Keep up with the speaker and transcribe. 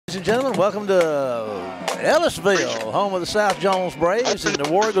Ladies and gentlemen, welcome to Ellisville, home of the South Jones Braves, and the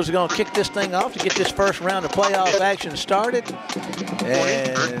War Eagles are going to kick this thing off to get this first round of playoff action started.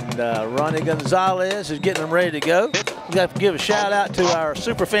 And Ronnie Gonzalez is getting them ready to go. We got to give a shout out to our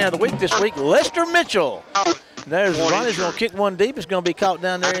super fan of the week this week, Lester Mitchell. There's Ronnie's going to kick one deep. It's going to be caught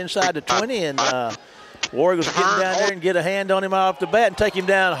down there inside the 20, and War Eagles will get down there and get a hand on him off the bat and take him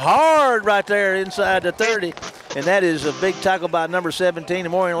down hard right there inside the 30. And that is a big tackle by number 17,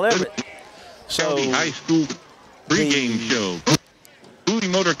 Maureen Leverett. So High School pregame show. Cooley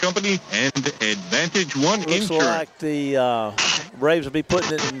Motor Company and Advantage One Insurance. Looks Like the Braves will be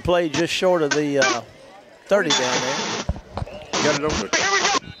putting it in play just short of the 30 down there. Got it over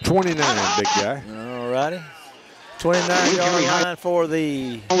 29, big guy. All righty. 29-yard line for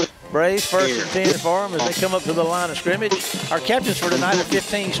the Braves. First and 10 for them as they come up to the line of scrimmage. Our captains for tonight are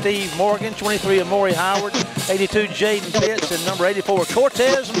 15, Steve Morgan, 23, Amori Howard, 82, Jaden Pitts, and number 84,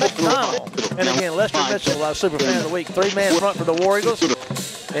 Cortez McDonald. And again, Lester Mitchell, our super fan of the week. Three-man front for the War Eagles.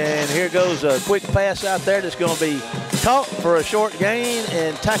 And here goes a quick pass out there that's going to be caught for a short gain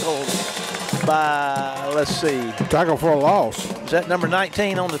and tackled by, let's see. Tackle for a loss. Is that number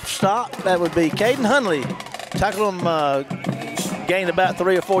 19 on the stop? That would be Caden Hunley. Tackled him, gained about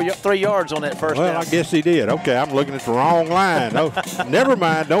 3 yards on that first down. Well, I guess he did. Okay, I'm looking at the wrong line. No, never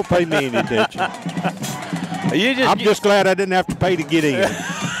mind. Don't pay me any attention. I'm just glad I didn't have to pay to get in.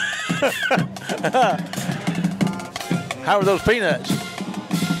 How were those peanuts?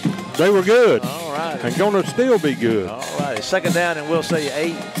 They were good. All right. And going to still be good. All right. Second down, and we'll say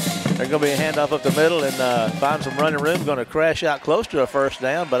 8. There's going to be a handoff up the middle and find some running room. Going to crash out close to a first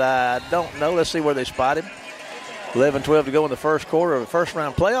down, but I don't know. Let's see where they spot him. 11-12 to go in the first quarter of the first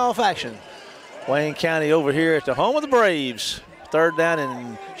round playoff action. Wayne County over here at the home of the Braves. Third down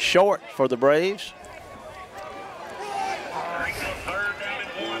and short for the Braves.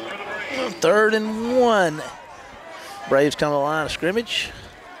 3rd and 1. Braves come to the line of scrimmage.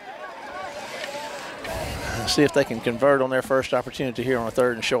 Let's see if they can convert on their first opportunity here on a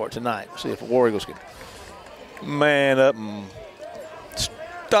 3rd and short tonight. See if the War Eagles can man up and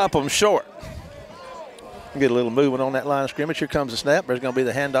stop them short. Get a little movement on that line of scrimmage. Here comes the snap. There's going to be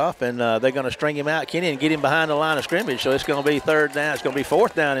the handoff, and they're going to string him out, Kenny, and get him behind the line of scrimmage. So it's going to be 3rd down. It's going to be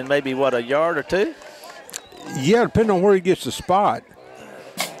 4th down in maybe, what, a yard or 2? Yeah, depending on where he gets the spot.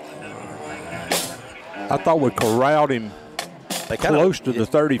 I thought we corralled him close to the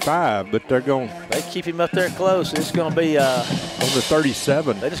 35, but they're going. They keep him up there close. It's going to be on the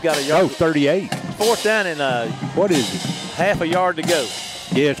 37. They just got a yard. Oh, 38. 4th down and what is it? Half a yard to go.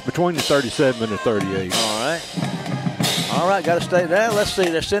 Yeah, it's between the 37 and the 38. All right, got to stay there. Let's see,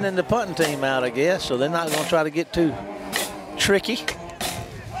 they're sending the punting team out, I guess, so they're not going to try to get too tricky.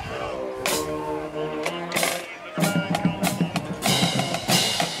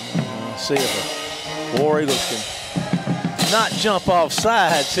 Let's see if the War Eagles can not jump off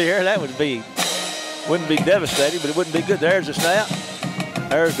sides here. That wouldn't be devastating, but it wouldn't be good. There's the snap.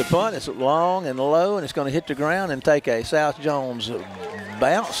 There's the punt. It's long and low, and it's going to hit the ground and take a South Jones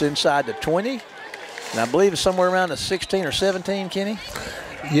bounce inside the 20. And I believe it's somewhere around the 16 or 17, Kenny?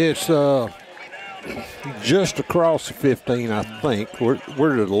 Yes, just across the 15, I think. We're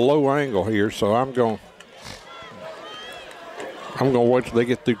at a low angle here, so I'm going to wait till they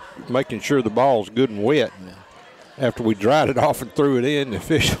get through making sure the ball's good and wet. Yeah. After we dried it off and threw it in, the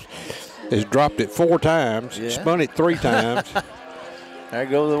official has dropped it 4 times, spun it 3 times. There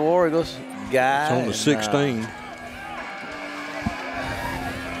go the War Eagles. Guy. It's on the 16.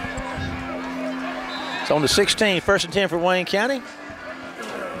 It's on the 16, 1st and 10 for Wayne County.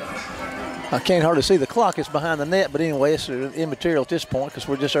 I can't hardly see the clock. It's behind the net, but anyway, it's immaterial at this point because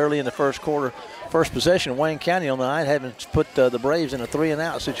we're just early in the first quarter, first possession. Wayne County on the night having put the Braves in a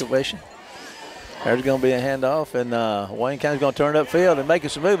 3-and-out situation. There's going to be a handoff, and Wayne County's going to turn it upfield and make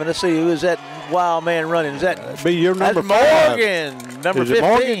some movement. Let's see, who is that wild man running? Is that be your number 5? Morgan, number 15.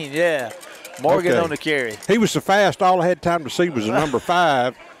 Morgan? Yeah, Morgan on the carry. He was so fast, all I had time to see was the number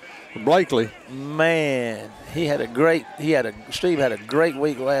 5, Blakely. Man, Steve had a great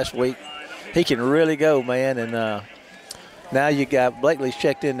week last week. He can really go, man, and now you got Blakely's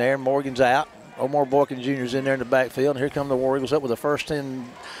checked in there. Morgan's out. Omar Boykin Jr.'s in there in the backfield, and here come the War Eagles up with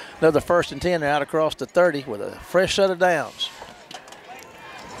another 1st and 10. They're out across the 30 with a fresh set of downs.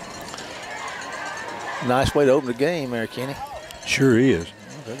 Nice way to open the game there, Kenny. Sure is.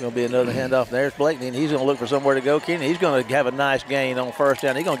 There's going to be another handoff. There's Blakely, and he's going to look for somewhere to go, Kenny. He's going to have a nice gain on 1st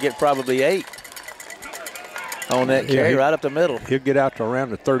down. He's going to get probably 8 on that carry right up the middle. He'll get out to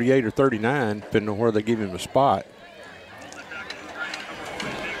around the 38 or 39, depending on where they give him a spot.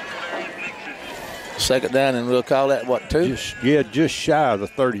 Second down, and we'll call that, what, 2? Just shy of the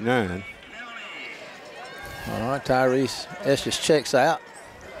 39. All right, Tyrese Estes checks out.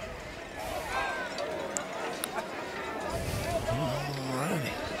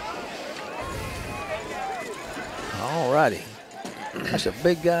 All righty. That's a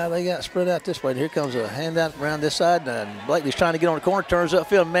big guy they got spread out this way. And here comes a handout around this side, and Blakely's trying to get on the corner, turns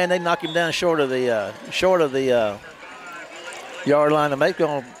upfield. Man, they knock him down short of the yard line to make.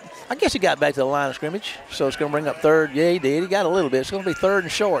 I guess he got back to the line of scrimmage, so it's going to bring up third. Yeah, he did. He got a little bit. It's going to be third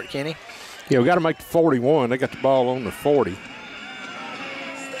and short, Kenny. Yeah, we got to make the 41. They got the ball on the 40.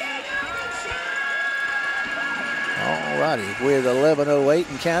 All righty. With 11:08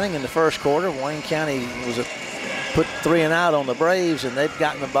 and counting in the first quarter, Wayne County put 3 and out on the Braves, and they've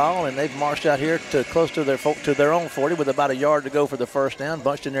gotten the ball, and they've marched out here to close to their own 40 with about a yard to go for the first down,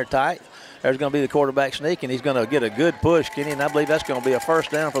 bunched in there tight. There's going to be the quarterback sneak, and he's going to get a good push, Kenny, and I believe that's going to be a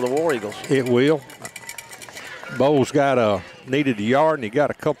first down for the War Eagles. It will. Bowles needed a yard, and he got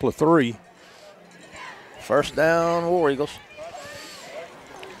a couple of 3. First down, War Eagles.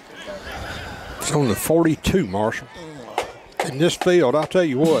 It's on the 42, Marshall. In this field, I'll tell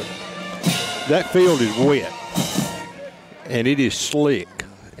you what, that field is wet, and it is slick,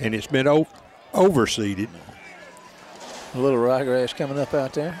 and it's been overseeded. A little ryegrass coming up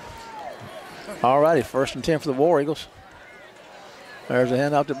out there. All righty, 1st and 10 for the War Eagles. There's a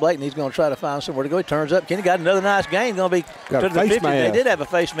handoff to Blake, and he's going to try to find somewhere to go. He turns up. Kenny got another nice gain. Going to be got to the 50. Mask. They did have a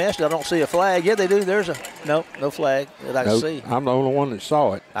face mask. I don't see a flag. Yeah, they do. There's no flag that I can see. I'm the only one that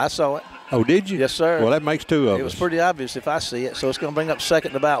saw it. I saw it. Oh, did you? Yes, sir. Well, that makes 2 of us. It was pretty obvious if I see it. So it's going to bring up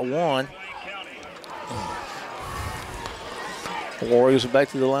second and about 1. The Warriors are back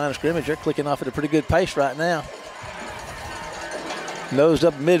to the line of scrimmage. They're clicking off at a pretty good pace right now. Nosed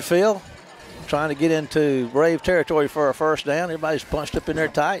up midfield, trying to get into Brave territory for a first down. Everybody's punched up in there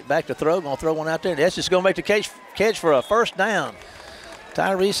tight. Back to throw. Going to throw one out there. And Estes going to make the catch for a first down.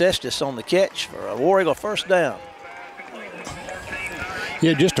 Tyrese Estes on the catch for a War Eagle first down.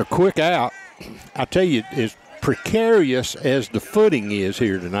 Yeah, just a quick out. I tell you, as precarious as the footing is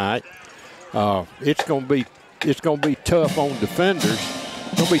here tonight, it's going to be tough on defenders.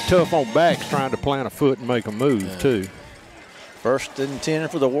 It's going to be tough on backs trying to plant a foot and make a move, too. 1st and 10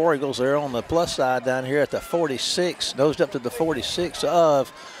 for the War Eagles. They're on the plus side down here at the 46, nosed up to the 46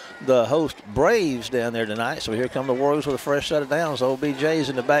 of the host Braves down there tonight. So here come the War Eagles with a fresh set of downs. OBJ's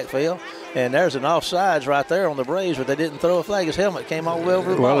in the backfield. And there's an offsides right there on the Braves, but they didn't throw a flag. His helmet came all the way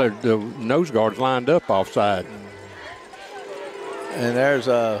over the ball. Well, the nose guard's lined up offside. And there's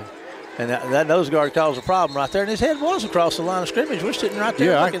that nose guard caused a problem right there. And his head was across the line of scrimmage. We're sitting right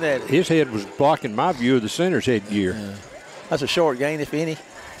there looking at it. His head was blocking my view of the center's headgear. Yeah. That's a short gain, if any,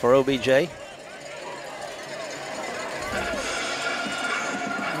 for OBJ.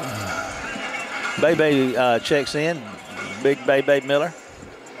 Bebe checks in. Big Bebe Miller.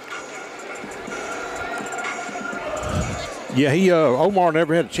 Yeah, Omar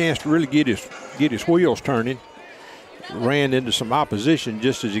never had a chance to really get his wheels turning. Ran into some opposition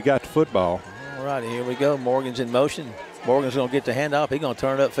just as he got the football. All righty, here we go. Morgan's in motion. Morgan's going to get the handoff. He's going to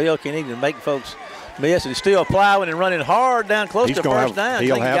turn it upfield. Kenny to make folks miss. He's still plowing and running hard down close to first down.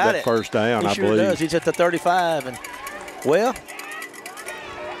 He'll have that first down, I believe. He sure does. He's at the 35. And, well,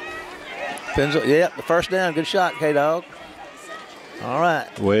 the first down. Good shot, K-Dog. All right.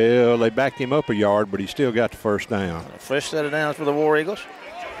 Well, they backed him up a yard, but he still got the first down. Fresh set of downs for the War Eagles.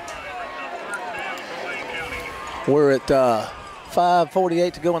 We're at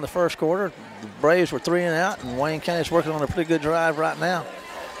 5:48 to go in the first quarter. The Braves were 3 and out, and Wayne County's working on a pretty good drive right now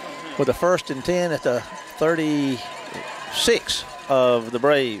with a 1st and 10 at the 36 of the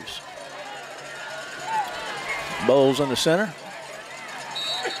Braves. Bowles in the center.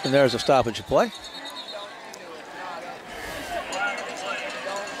 And there's a stoppage of play.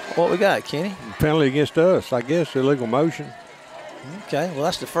 What we got, Kenny? Penalty against us, I guess, illegal motion. Okay, well,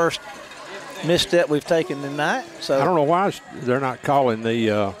 that's the first misstep we've taken tonight. So I don't know why they're not calling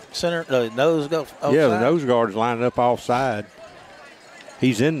the center, nose go offside. Yeah, the nose guard's lining up offside.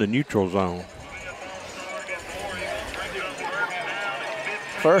 He's in the neutral zone.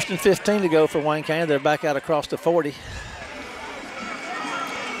 1st and 15 to go for Wayne County. They're back out across the 40.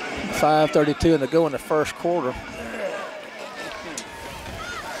 5:32 and to go in the first quarter.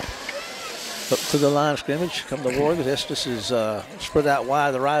 Up to the line of scrimmage come the Warriors. Estes is spread out wide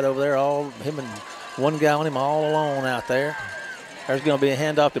to the right over there. Him and one guy on him all alone out there. There's going to be a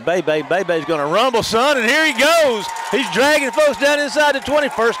handoff to Bebe. Bebe's going to rumble, son, and here he goes. He's dragging folks down inside the 20.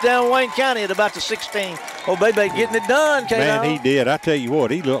 First down Wayne County at about the 16. Oh, Bebe getting it done, K-Dog. Man, he did. I tell you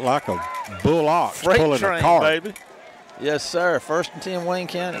what, he looked like a bull ox Freight pulling train, a cart. baby. Yes, sir. 1st and 10, Wayne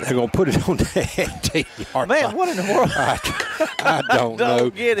County. They're going to put it on the 18-yard line. Man, what in the world? I don't know.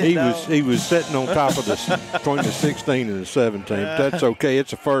 Don't get it, He was sitting on top of between the 16 and the 17. That's okay.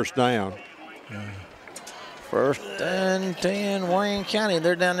 It's a first down. 1st and 10, Wayne County.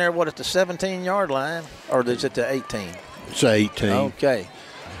 They're down there, what, at the 17-yard line? Or is it the 18? It's 18. Okay.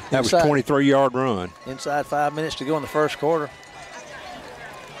 That was a 23-yard run. Inside 5 minutes to go in the first quarter.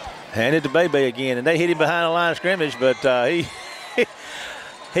 Handed to Bebe again, and they hit him behind the line of scrimmage, but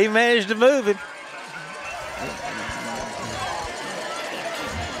he managed to move him.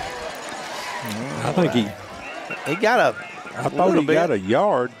 I think he got a I thought he got a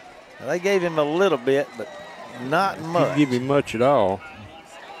yard. They gave him a little bit, but not much. Didn't give him much at all.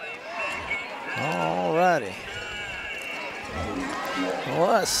 All righty.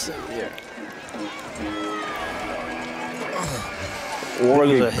 Let's see here. We'll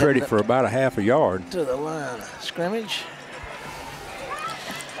give credit for about a half a yard. To the line of scrimmage.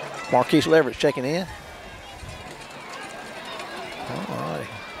 Marquise Leverett checking in. All righty.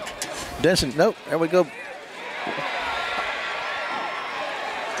 Denson, nope, there we go.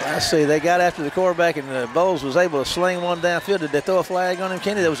 I see, they got after the quarterback, and Bowles was able to sling one downfield. Did they throw a flag on him,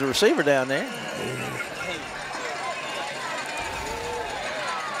 Kenny? There was a receiver down there.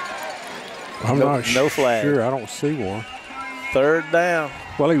 I'm not no flag. Sure, I don't see one. 3rd down.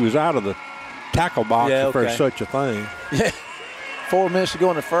 Well, he was out of the tackle box if okay. there's such a thing. Yeah. 4 minutes to go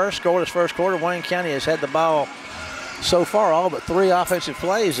in the first. Scoreless first quarter. Wayne County has had the ball so far, all but 3 offensive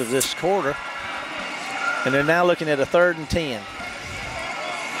plays of this quarter. And they're now looking at a 3rd and 10.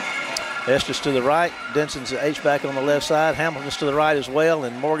 Estes to the right. Denson's the H-back on the left side. Hamilton's to the right as well.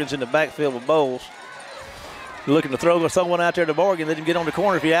 And Morgan's in the backfield with Bowles. Looking to throw one out there to Morgan. Let him get on the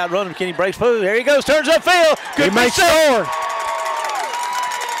corner. If you outrun him, Kenny breaks through. Here he goes. Turns upfield. Good makes score.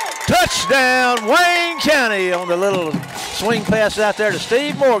 Touchdown, Wayne County on the little swing pass out there to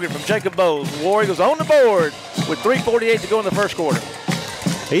Steve Morgan from Jacob Bowles. The War Eagles on the board with 3:48 to go in the first quarter.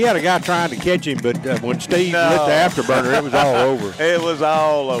 He had a guy trying to catch him, but when Steve lit the afterburner, it was all over. It was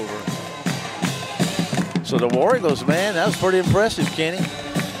all over. So the War Eagles, man, that was pretty impressive, Kenny.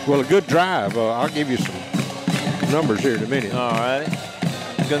 Well, a good drive. I'll give you some numbers here in a minute. All righty.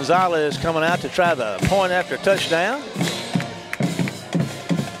 Gonzalez coming out to try the point after touchdown.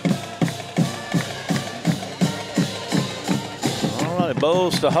 All right,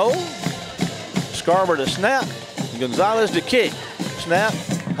 Bowles to hold. Scarborough to snap. Gonzalez to kick. Snap,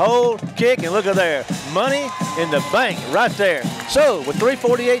 hold, kick, and look at there. Money in the bank right there. So with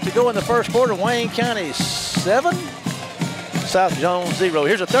 3:48 to go in the first quarter, Wayne County 7, South Jones 0.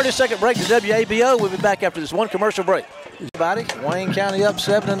 Here's a 30-second break to WABO. We'll be back after this one commercial break. Everybody, Wayne County up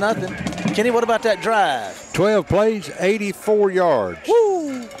 7-0. Kenny, what about that drive? 12 plays, 84 yards.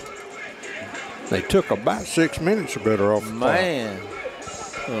 Woo! They took about 6 minutes or better off the Man.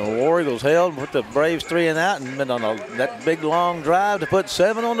 The War Eagles held, put the Braves 3 and out, and been on that big long drive to put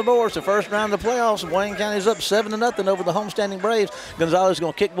 7 on the board. It's the first round of the playoffs. Wayne County's up 7-0 over the homestanding Braves. Gonzalez is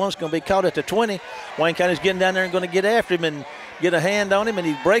going to kick one. It's going to be caught at the 20. Wayne County's getting down there and going to get after him and get a hand on him, and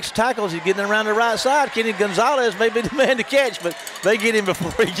he breaks tackles. He's getting around the right side. Kenny Gonzalez may be the man to catch, but they get him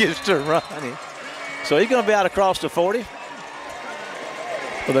before he gets to running. So he's going to be out across the 40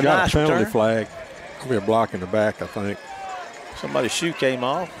 with a nice penalty return. flag. There'll be a block in the back, I think. Somebody's shoe came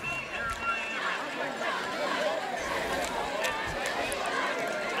off.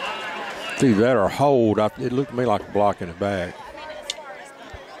 Either that or hold. It looked to me like a block in the back.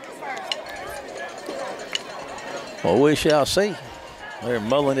 Well, we shall see. They're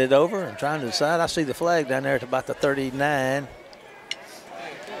mulling it over and trying to decide. I see the flag down there at about the 39.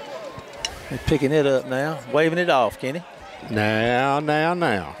 They're picking it up now, waving it off, Kenny. Now.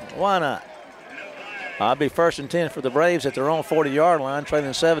 Why not? I'll be 1st and 10 for the Braves at their own 40-yard line, trailing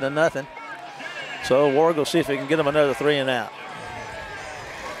 7-0. So War Eagles see if they can get them another 3 and out.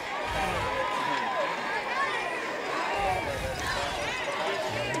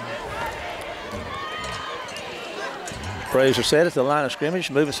 Braves are set at the line of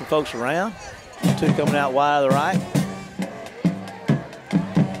scrimmage, moving some folks around. 2 coming out wide to the right.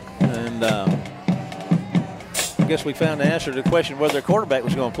 And I guess we found the answer to the question whether their quarterback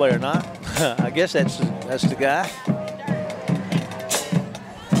was going to play or not. I guess that's the guy.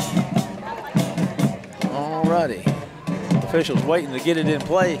 All righty. Officials waiting to get it in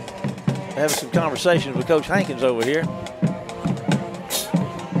play. Having some conversations with Coach Hankins over here.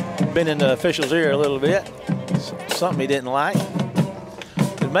 Been in the official's ear a little bit. Something he didn't like.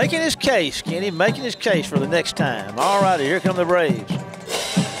 But making his case, Kenny, making his case for the next time. All righty, here come the Braves.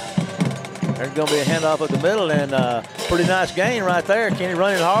 There's going to be a handoff up the middle, and pretty nice gain right there. Kenny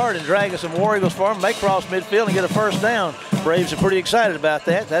running hard and dragging some War Eagles for him. Make cross midfield and get a first down. Braves are pretty excited about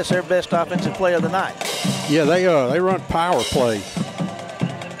that. That's their best offensive play of the night. Yeah, they run power play.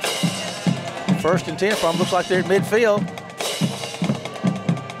 1st and 10 from them. Looks like they're at midfield.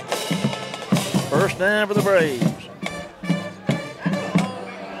 First down for the Braves.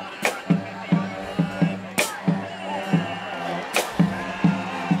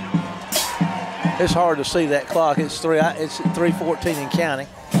 It's hard to see that clock. It's 3:14 and counting.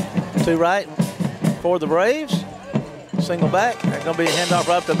 2 right for the Braves. Single back. There's going to be a handoff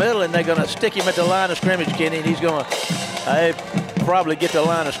right up the middle, and they're going to stick him at the line of scrimmage, Kenny. And he's going to probably get to the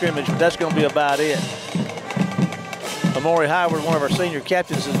line of scrimmage, but that's going to be about it. Amari Howard, one of our senior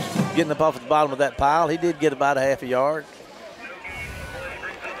captains, is getting up off the bottom of that pile. He did get about a half a yard.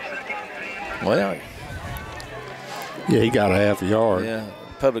 Well, yeah, he got a half a yard. Yeah,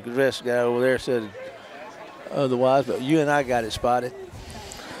 public address guy over there said otherwise, but you and I got it spotted.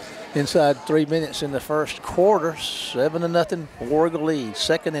 Inside 3 minutes in the first quarter, 7-0 War Eagle lead.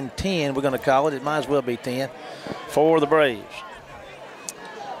 2nd and 10, we're going to call it. It might as well be 10 for the Braves.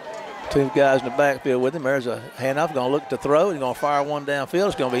 2 guys in the backfield with him. There's a handoff. Going to look to throw. He's going to fire one downfield.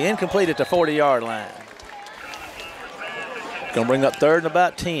 It's going to be incomplete at the 40-yard line. Going to bring up 3rd and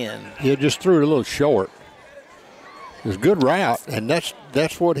about 10. Yeah, just threw it a little short. It was a good route, and that's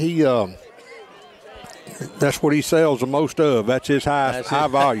what he sells the most of. That's his high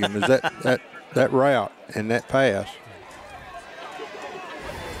volume is that route and that pass.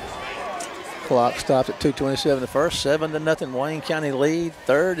 Clock stops at 2:27 the first. 7-0 Wayne County lead.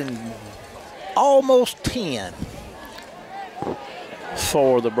 3rd and almost 10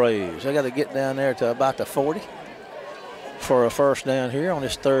 for the Braves. They got to get down there to about the 40 for a first down here on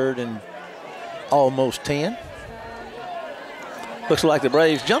this 3rd and almost 10. Looks like the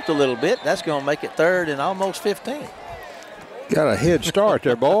Braves jumped a little bit. That's going to make it 3rd and almost 15. Got a head start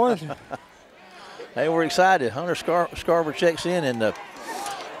there, boys. Hey, we're excited. Hunter Scarver checks in, and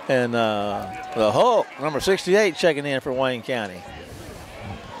the Hulk, number 68, checking in for Wayne County.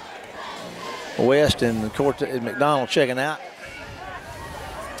 West and McDonald checking out.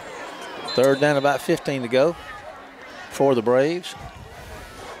 3rd down, about 15 to go for the Braves.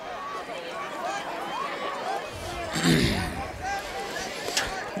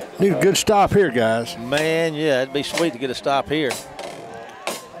 Need a good stop here, guys. Man, yeah, it'd be sweet to get a stop here.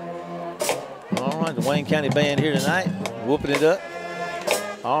 All right, the Wayne County band here tonight, whooping it up.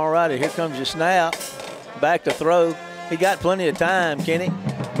 All righty, here comes your snap. Back to throw. He got plenty of time, Kenny.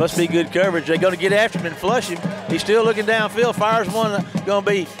 Must be good coverage. They're going to get after him and flush him. He's still looking downfield. Fires one, going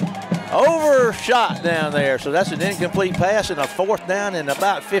to be overshot down there. So that's an incomplete pass and a 4th down and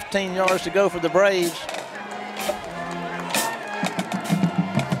about 15 yards to go for the Braves.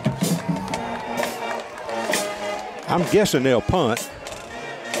 I'm guessing they'll punt.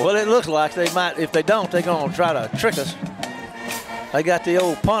 Well, it looks like they might. If they don't, they're going to try to trick us. They got the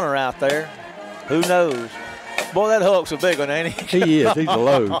old punter out there. Who knows? Boy, that Hulk's a big one, ain't he? He is. He's a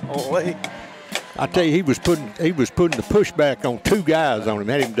load. Holy. I tell you, he was putting the pushback on 2 guys on him.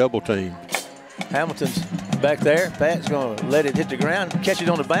 Had him double teamed. Hamilton's back there. Pat's going to let it hit the ground, catch it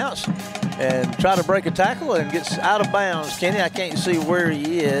on the bounce, and try to break a tackle and gets out of bounds. Kenny, I can't see where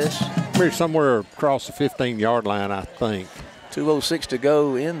he is. We're somewhere across the 15-yard line, I think. 2:06 to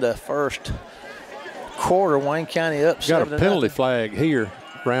go in the first quarter. Wayne County up 7-0. Got a penalty flag here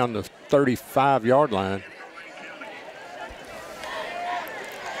around the 35-yard line.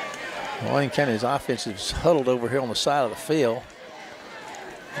 Wayne County's offense is huddled over here on the side of the field.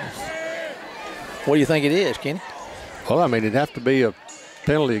 What do you think it is, Kenny? Well, I mean, it'd have to be a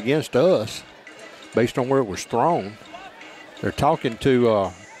penalty against us based on where it was thrown. They're talking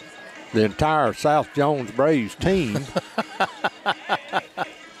to the entire South Jones Braves team.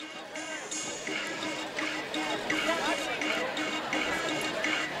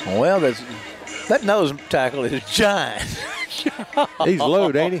 Well, that nose tackle is giant. He's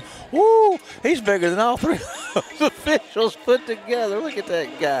loaded, ain't he? Woo! He's bigger than all 3 of those officials put together. Look at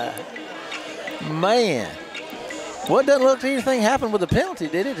that guy. Man. Well, it doesn't look like anything happened with the penalty,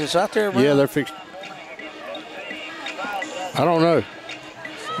 did it? It's out there around. Yeah, they're fixed. I don't know.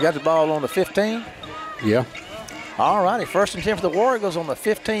 You got the ball on the 15? Yeah. All righty. 1st and 10 for the War Eagles on the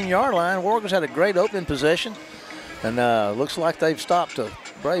 15-yard line. War Eagles had a great opening possession. And looks like they've stopped the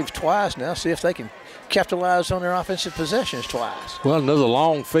Braves twice now. See if they can capitalize on their offensive possessions twice. Well, another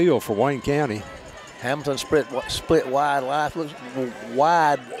long field for Wayne County. Hamilton split wide left. Looks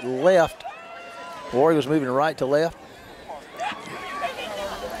wide left. War Eagles moving right to left.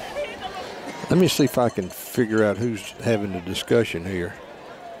 Let me see if I can figure out who's having the discussion here.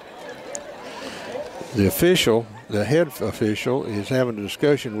 The official, the head official, is having a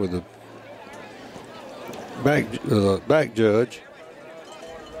discussion with the back judge.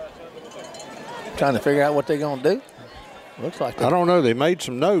 Trying to figure out what they're going to do. Looks like I don't know. They made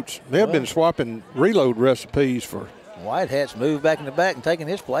some notes. They've been swapping reload recipes for. Whitehat's moved back in the back and taking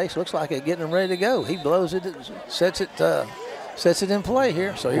his place. Looks like they're getting him ready to go. He blows it, sets it in play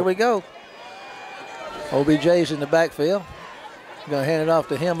here. So here we go. OBJ's in the backfield. Going to hand it off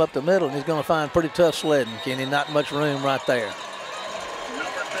to him up the middle, and he's going to find pretty tough sledding, Kenny. Not much room right there.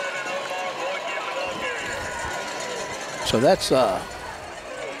 So that's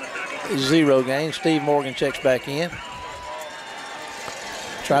 0 gain. Steve Morgan checks back in.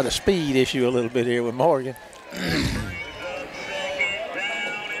 Try the speed issue a little bit here with Morgan.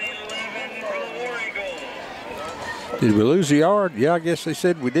 Did we lose the yard? Yeah, I guess they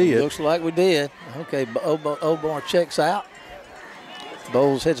said we did. Looks like we did. Okay, Oborn checks out.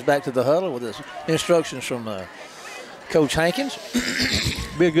 Bowles heads back to the huddle with his instructions from Coach Hankins.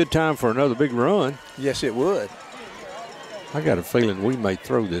 Be a good time for another big run. Yes, it would. I got a feeling we may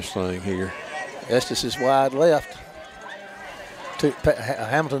throw this thing here. Estes is wide left.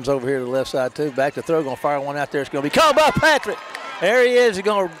 Hamilton's over here to the left side, too. Back to throw. Going to fire one out there. It's going to be caught by Patrick. There he is. He's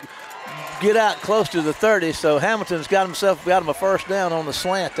going to get out close to the 30. So Hamilton's got him a first down on the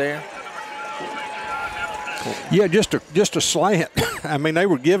slant there. Yeah, just a slant. I mean, they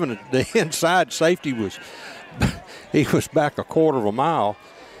were giving it. The inside safety was back a quarter of a mile,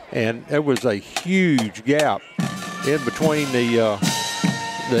 and there was a huge gap in between the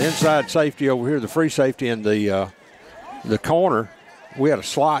inside safety over here, the free safety, and the corner. We had a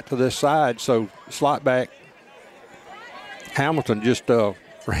slot to this side, so slot back. Hamilton just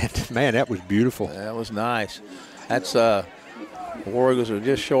ran. Man, that was beautiful. That was nice. That's the War Eagles are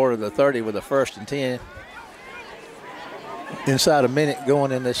just short of the 30 with a 1st and 10. Inside a minute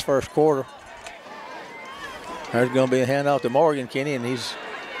going in this first quarter. There's going to be a handoff to Morgan, Kenny, and he's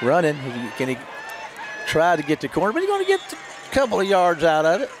running. Can he try to get the corner? But he's going to get a couple of yards out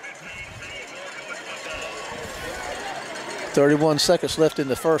of it. 31 seconds left in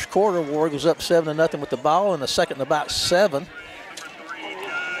the first quarter. War Eagles up 7-0 with the ball, and the second and about 7.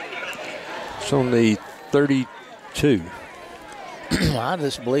 It's on the 32. I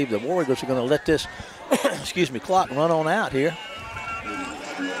just believe the War Eagles are going to let this clock run on out here.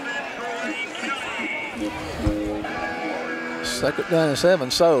 Second down and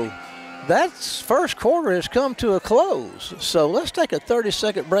 7. So that first quarter has come to a close. So let's take a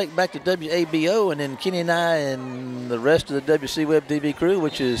 30-second break back to WABO, and then Kenny and I and the rest of the WC Web TV crew,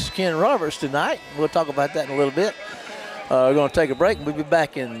 which is Ken Roberts tonight. We'll talk about that in a little bit. We're going to take a break, and we'll be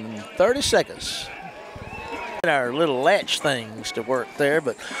back in 30 seconds. Our little latch things to work there,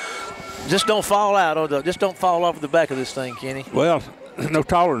 but just don't fall out. Just don't fall off the back of this thing, Kenny. Well, no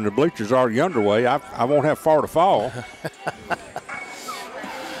taller than the bleachers are the underway. I won't have far to fall.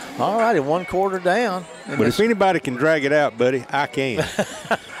 All righty, 1 quarter down. But if anybody can drag it out, buddy, I can.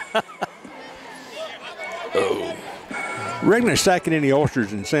 Reckon they're sacking any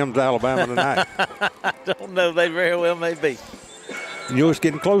oysters in Sims, Alabama tonight. I don't know. They very well may be. You know, it's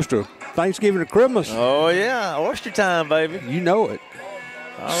getting close to Thanksgiving or Christmas. Oh, yeah. Oyster time, baby. You know it.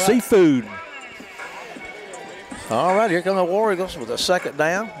 All right. Seafood. All right, here come the War Eagles with a second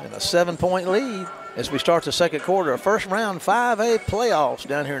down and a 7-point lead as we start the second quarter of first round 5A playoffs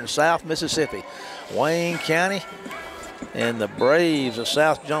down here in South Mississippi. Wayne County and the Braves of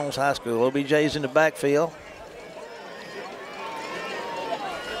South Jones High School. OBJ's in the backfield.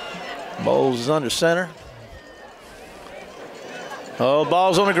 Bowles is under center. Oh,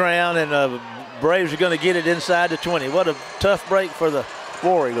 ball's on the ground, and the Braves are going to get it inside the 20. What a tough break for the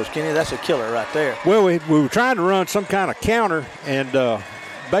War Eagles, Kenny. That's a killer right there. Well, we were trying to run some kind of counter, and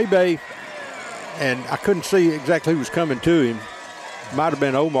Bebe, and I couldn't see exactly who was coming to him. Might have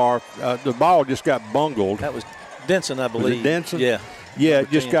been Omar. The ball just got bungled. That was Denson, I believe. Was it Denson? Yeah. Yeah, it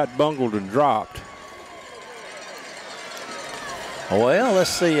just got bungled and dropped. Well,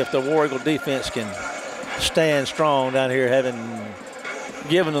 let's see if the War Eagle defense can stand strong down here, having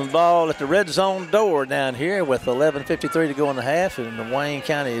given them the ball at the red zone door down here with 11:53 to go in the half, and the Wayne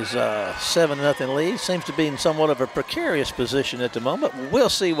County's 7-0 lead. Seems to be in somewhat of a precarious position at the moment. We'll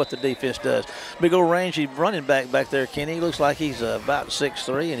see what the defense does. Big old rangy running back there, Kenny. Looks like he's about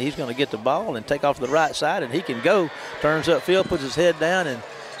 6'3", and he's going to get the ball and take off to the right side, and he can go. Turns upfield, puts his head down, and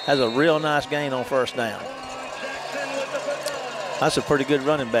has a real nice gain on first down. That's a pretty good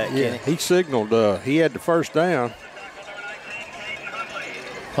running back, yeah, Kenny. He signaled he had the first down.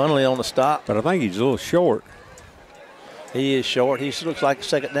 Huntley on the stop. But I think he's a little short. He is short. He looks like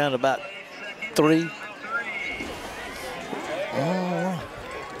second down about 3.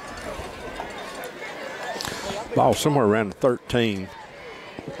 Ball somewhere around the 13.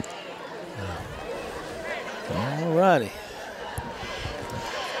 All righty.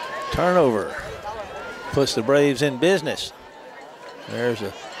 Turnover. Puts the Braves in business. There's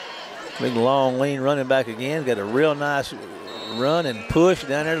a big, long, lean running back again. Got a real nice run and push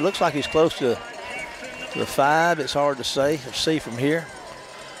down there. Looks like he's close to the 5. It's hard to say or see from here.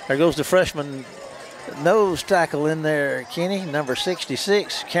 There goes the freshman nose tackle in there, Kenny, number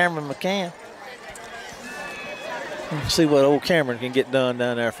 66, Cameron McCann. Let's see what old Cameron can get done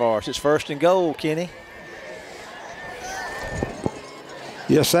down there for us. It's 1st and goal, Kenny.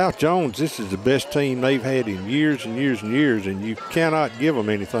 Yeah, South Jones, this is the best team they've had in years and years and years, and you cannot give them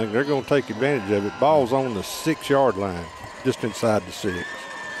anything. They're going to take advantage of it. Ball's on the 6-yard line, just inside the 6.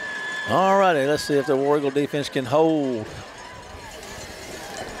 All righty, let's see if the War Eagle defense can hold.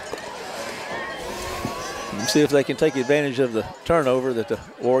 Let's see if they can take advantage of the turnover that the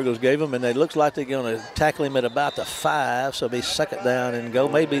War Eagles gave them, and it looks like they're going to tackle him at about the 5, so it'll be 2nd down and goal,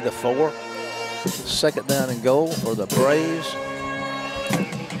 maybe the 4. 2nd down and goal for the Braves.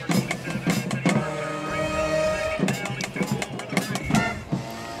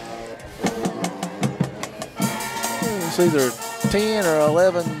 It's either 10 or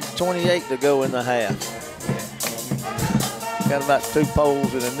 11:28 to go in the half. Got about 2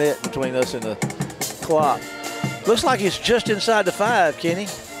 poles and a net between us and the clock. Looks like it's just inside the 5, Kenny.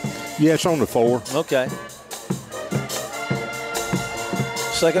 Yeah, it's on the 4. Okay.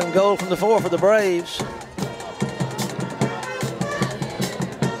 2nd and goal from the 4 for the Braves.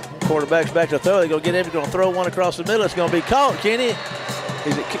 Quarterback's back to throw. They're going to get him. They're going to throw one across the middle. It's going to be caught, Kenny.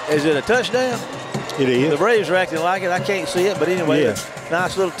 Is it a touchdown? It is. The Braves are acting like it. I can't see it, but anyway, Yeah.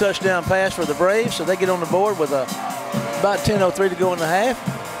 nice little touchdown pass for the Braves. So they get on the board with about 10:03 to go in the half.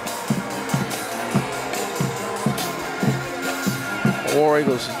 War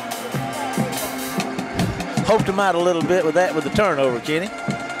Eagles hoped them out a little bit with the turnover, Kenny.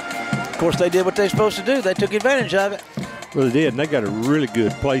 Of course, they did what they're supposed to do. They took advantage of it. Well, they did, and they got a really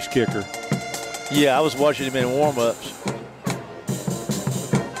good place kicker. Yeah, I was watching him in warm-ups.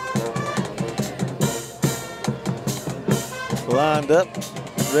 Lined up,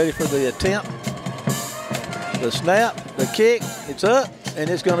 ready for the attempt. The snap, the kick, it's up, and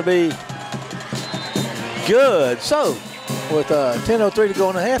it's going to be good. So, with 10:03 to go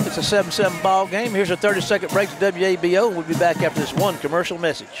in the half, it's a 7-7 ball game. Here's a 30-second break to WABO. We'll be back after this one commercial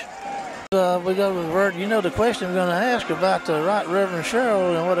message. We go to the word. You know the question we're going to ask about the Right Reverend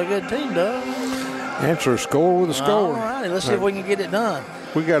Cheryl and what a good team does. Answer a score with a score. All righty, let's see if we can get it done.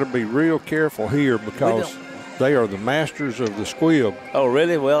 We got to be real careful here because they are the masters of the squib. Oh,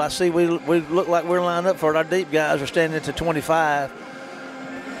 really? Well, I see we look like we're lined up for it. Our deep guys are standing at the 25,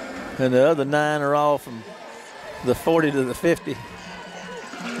 and the other 9 are all from the 40 to the 50.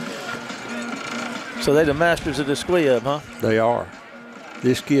 So they're the masters of the squib, huh? They are.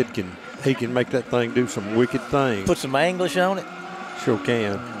 This kid can make that thing do some wicked things. Put some English on it. Sure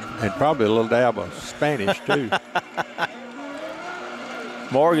can. And probably a little dab of Spanish, too.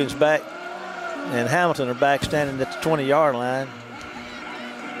 Morgan's back and Hamilton are back standing at the 20-yard line.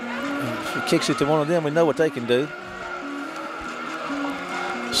 If he kicks it to one of them, we know what they can do.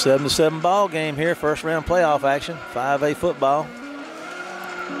 7-7 ball game here, first round playoff action, 5A football.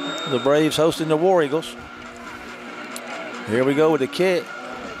 The Braves hosting the War Eagles. Here we go with the kick.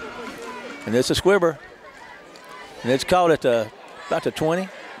 And it's a squibber. And it's caught at about the 20. And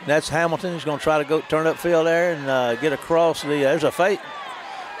that's Hamilton. He's going to try to go turn upfield there and get across the, there's a fake.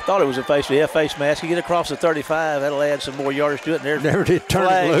 Thought it was a face mask. You get across the 35, that'll add some more yardage to it. And there's never did turn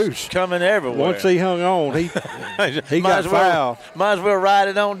it loose. Coming everywhere. Once he hung on, he got fouled. Might as well ride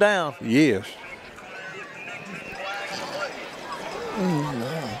it on down. Yes.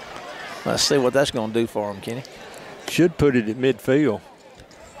 Let's see what that's going to do for him, Kenny. Should put it at midfield.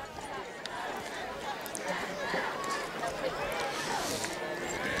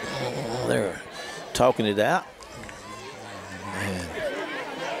 They're talking it out. Man.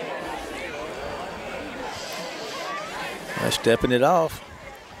 They're stepping it off.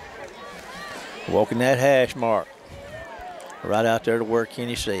 Walking that hash mark. Right out there to where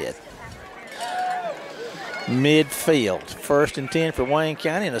Kenny said. Midfield. 1st and 10 for Wayne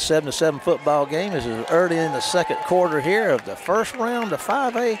County in a 7-7 football game. This is early in the second quarter here of the first round of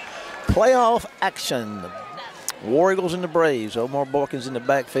 5A playoff action. The War Eagles and the Braves. Omar Borkins in the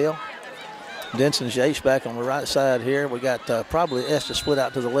backfield. Denson Jace back on the right side here. We got probably Estes split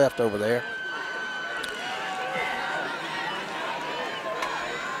out to the left over there.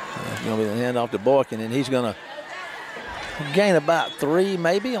 It's going to be the handoff to Borkin, and he's going to gain about 3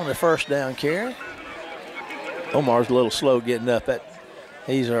 maybe on the first down carry. Omar's a little slow getting up.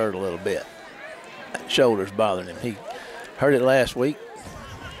 He's hurt a little bit. shoulder's bothering him. He hurt it last week.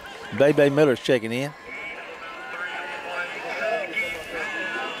 Bebe Miller's checking in.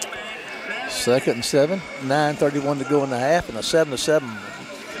 2nd and 7, 9:31 to go in the half, and a 7-7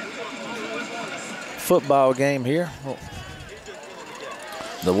 football game here.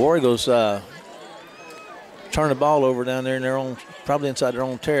 The War Eagles turn the ball over down there in their own, probably inside their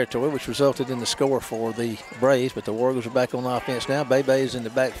own territory, which resulted in the score for the Braves. But the War Eagles are back on offense now. Bebe's in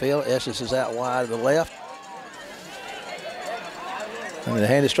the backfield. Estes is out wide to the left. And they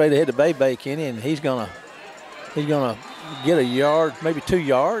hand it straight ahead to Bebe, Kenny, and he's gonna get a yard, maybe 2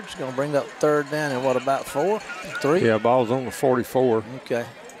 yards. Gonna bring up 3rd down and what, about 4, 3? Yeah, ball's on the 44. Okay.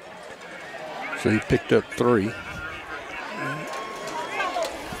 So he picked up 3.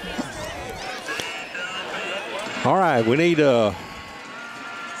 All right, we need a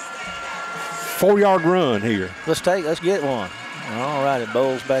 4-yard run here. Let's get one. All right,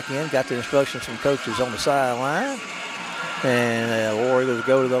 Bowles back in. Got the instructions from coaches on the sideline. And War Eagles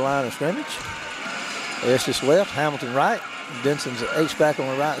go to the line of scrimmage. Estes left, Hamilton right. Denson's H-back on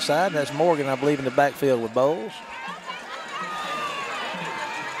the right side. And that's Morgan, I believe, in the backfield with Bowles.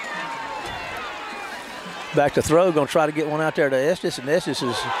 Back to throw, going to try to get one out there to Estes. And Estes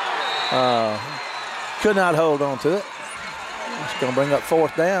is, could not hold on to it. It's going to bring up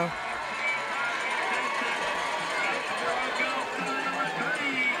 4th down.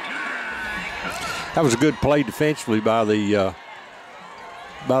 That was a good play defensively by the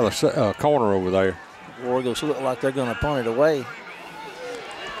corner over there. War Eagles look like they're going to punt it away.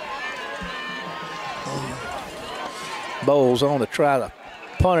 Bowles on to try to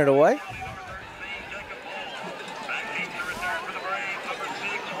punt it away.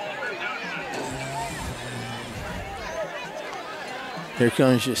 Here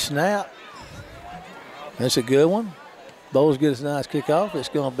comes your snap. That's a good one. Bowles gets a nice kickoff. It's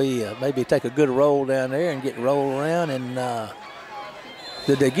going to be maybe take a good roll down there and get rolled around. And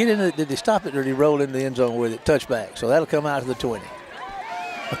did they get in it? Did they stop it, or did he roll into the end zone with it? Touchback. So that'll come out to the 20.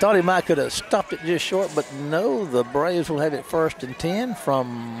 I thought he could have stopped it just short, but no. The Braves will have it 1st and 10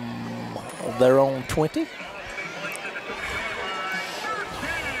 from their own 20.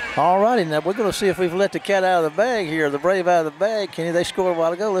 All righty, now we're going to see if we've let the cat out of the bag here, the Brave out of the bag. Kenny, they scored a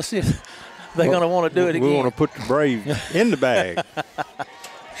while ago. Let's see if they're going to want to do it again. We want to put the Brave in the bag.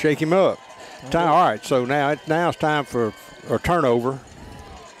 Shake him up. All right, so now it's time for a turnover.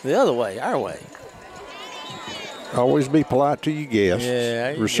 The other way, our way. Always be polite to your guests.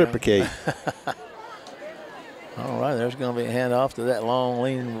 Yeah, reciprocate. All right, there's going to be a handoff to that long,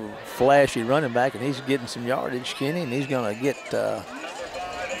 lean, flashy running back, and he's getting some yardage, Kenny, and he's going to get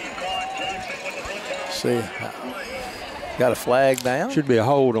see, got a flag down. Should be a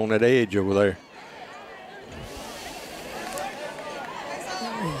hold on that edge over there.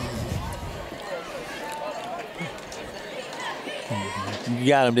 You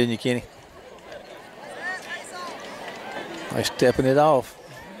got him, didn't you, Kenny? They're stepping it off.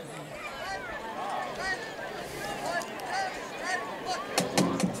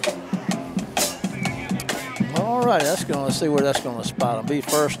 All right, that's going to see where that's going to spot him. Be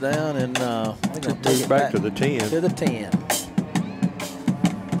 1st down, and they're going to take it back to the 10. To the 10.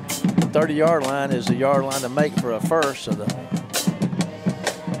 The 30-yard line is the yard line to make for a first. So the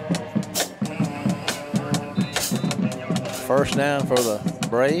first down for the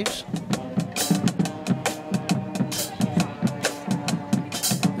Braves.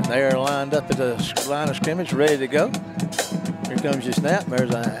 And they're lined up at the line of scrimmage, ready to go. Here comes your snap.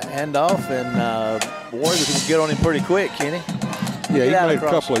 There's a handoff, and Warriors can get on him pretty quick, Kenny. Yeah, he made a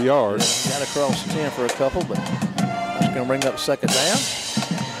couple of yards. Got across the 10 for a couple, but that's going to bring up 2nd down.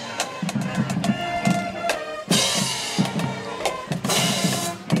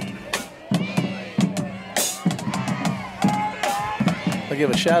 I'll give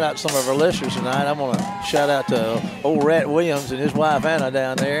a shout out to some of our listeners tonight. I'm going to shout out to old Rat Williams and his wife Anna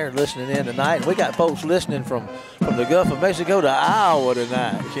down there listening in tonight. And we got folks listening from the Gulf of Mexico to Iowa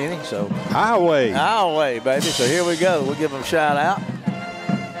tonight, Kenny. So Iowa, baby. So here we go. We'll give them a shout out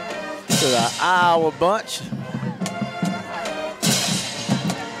to the Iowa bunch.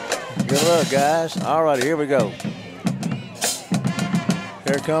 Good luck, guys. All righty, here we go.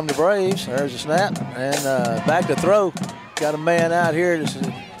 Here come the Braves. There's a snap and back to throw. Got a man out here that's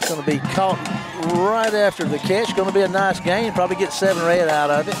going to be caught right after the catch. Going to be a nice gain. Probably get 7 or 8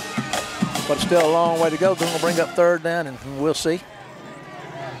 out of it. But still a long way to go. Going to bring up 3rd down, and we'll see.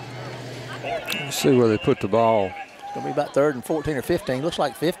 Let's see where they put the ball. It's going to be about 3rd and 14 or 15. Looks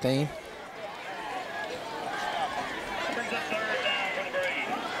like 15.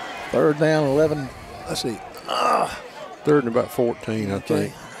 Third down, 11. Let's see. 3rd and about 14, I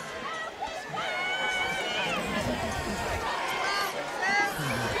think.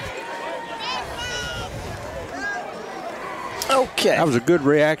 Okay. That was a good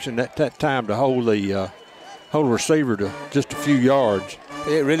reaction at that time to hold the receiver to just a few yards.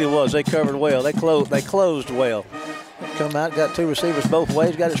 It really was. They covered well. They closed well. Come out, got two receivers both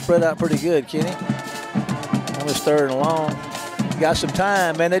ways, got it spread out pretty good, Kenny. On his 3rd and long. Got some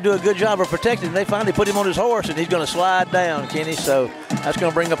time, man. They do a good job of protecting him. They finally put him on his horse, and he's going to slide down, Kenny. So that's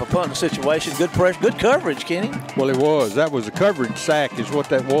going to bring up a punting situation. Good pressure, good coverage, Kenny. Well, it was. That was a coverage sack is what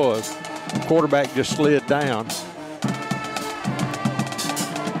that was. Quarterback just slid down.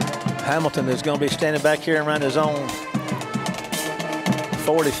 Hamilton is going to be standing back here around his own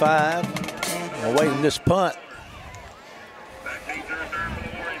 45, awaiting this punt.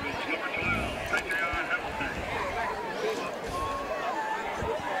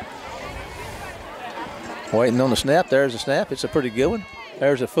 Waiting on the snap. There's the snap. It's a pretty good one.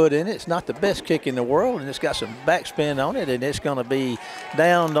 There's a foot in it. It's not the best kick in the world, and it's got some backspin on it, and it's going to be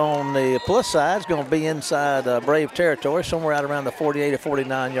down on the plus side. It's going to be inside Brave territory, somewhere out around the 48 or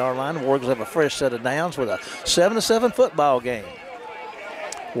 49-yard line. The War Eagles have a fresh set of downs with a 7-7 football game.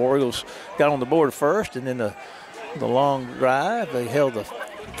 War Eagles got on the board first, and then the long drive. They held the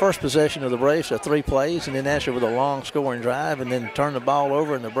first possession of the Braves to 3 plays, and then answered with a long scoring drive, and then turned the ball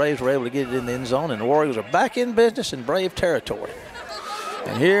over, and the Braves were able to get it in the end zone, and the War Eagles are back in business in Brave territory.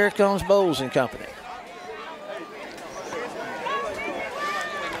 And here comes Bowles and company.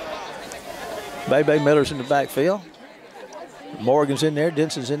 Bebe Miller's in the backfield. Morgan's in there,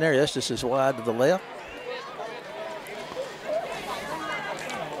 Denson's in there. Estes is wide to the left.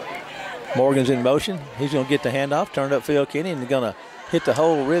 Morgan's in motion. He's going to get the handoff, turned upfield, Kenny, and going to hit the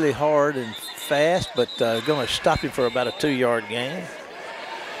hole really hard and fast, but going to stop him for about a 2-yard gain.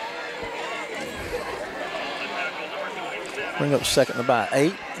 Bring up 2nd and about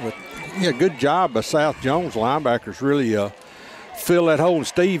 8. Yeah, good job by South Jones linebackers. Really fill that hole. And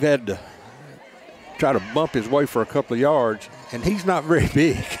Steve had to try to bump his way for a couple of yards, and he's not very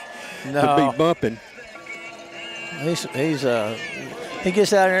big to be bumping. He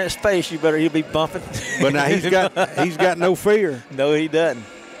gets out there in space, he'll be bumping. But now he's got no fear. No, he doesn't.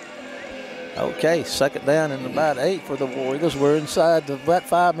 Okay, 2nd down and about 8 for the War Eagles. We're inside about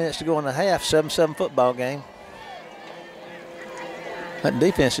 5 minutes to go in the half. 7-7 football game. That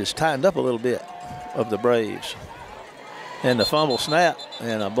defense is tightened up a little bit of the Braves. And the fumble snap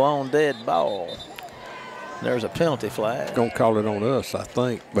and a blown dead ball. There's a penalty flag. Going to call it on us, I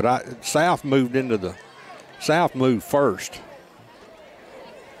think. But South moved first.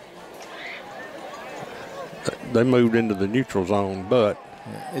 They moved into the neutral zone, but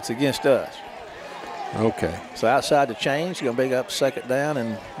it's against us. Okay. So outside the change, going to bring up 2nd down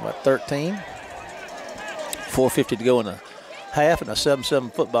and about 13. 4:50 to go in the half in a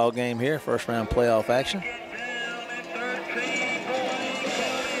 7-7 football game here. First round playoff action.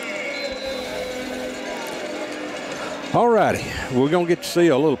 All righty. We're going to get to see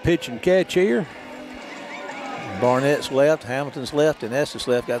a little pitch and catch here. Barnett's left, Hamilton's left, and Estes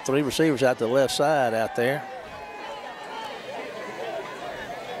left. Got 3 receivers out to the left side out there.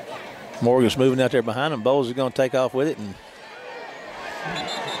 Morgan's moving out there behind him. Bowles is going to take off with it, and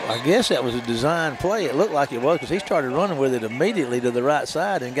I guess that was a design play. It looked like it was because he started running with it immediately to the right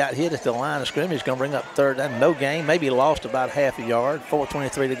side and got hit at the line of scrimmage. Going to bring up 3rd down. No gain. Maybe lost about half a yard.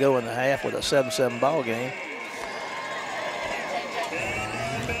 4:23 to go in the half with a 7-7 ball game.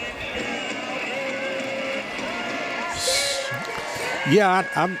 Yeah,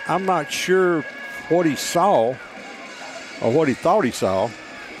 I'm not sure what he saw or what he thought he saw.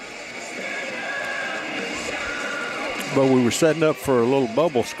 But we were setting up for a little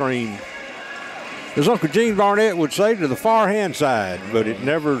bubble screen. As Uncle Gene Barnett would say, to the far hand side, but it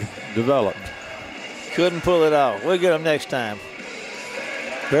never developed. Couldn't pull it off. We'll get them next time.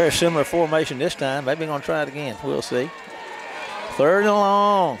 Very similar formation this time. Maybe going to try it again. We'll see. 3rd and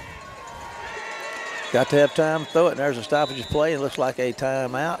long. Got to have time to throw it, and there's a stoppage play. It looks like a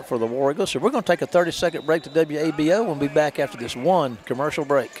timeout for the War Eagles. So we're going to take a 30-second break to WABO. We'll be back after this one commercial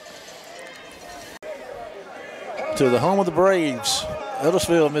break. To the home of the Braves,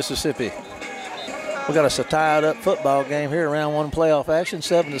 Edwardsville, Mississippi. We got a tied-up football game here, round 1 playoff action,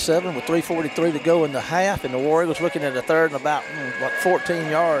 7-7 with 3:43 to go in the half, and the War Eagles looking at a 3rd and about 14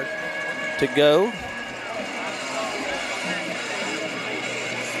 yards to go.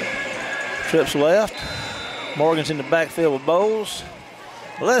 Trips left. Morgan's in the backfield with Bowles.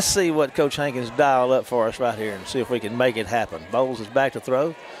 Let's see what Coach Hankins dialed up for us right here and see if we can make it happen. Bowles is back to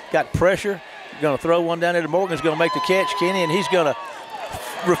throw. Got pressure. Going to throw one down there to Morgan's going to make the catch, Kenny, and he's going to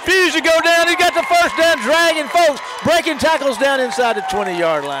refuse to go down. He got the 1st down, dragging folks, breaking tackles down inside the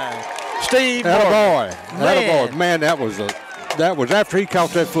 20-yard line. Steve Morgan. Attaboy. Man, that was after he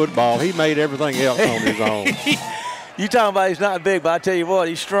caught that football. He made everything else on his own. You talking about he's not big, but I tell you what,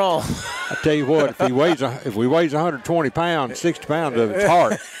 he's strong. I tell you what, if he weighs 120 pounds, 60 pounds of it's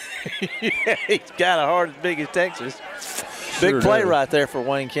hard. Yeah, he's got a heart as big as Texas. Sure Big play does. right there for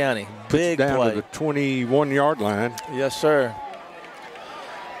Wayne County. Big Down play. to the 21-yard line. Yes, sir.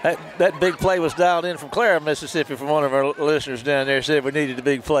 That big play was dialed in from Clara, Mississippi, from one of our listeners down there. Said we needed a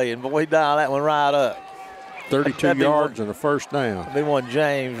big play, and we dialed that one right up. 32 That'd be yards one- and a first down. That'd be one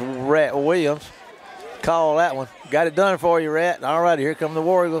James Rat Williams. Call that one. Got it done for you, Rat. All right, here come the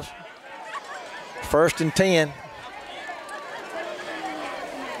War Eagles. 1st and 10.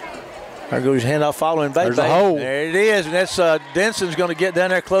 There goes your handoff following Bay. There's a hole. There it is, and that's Denson's going to get down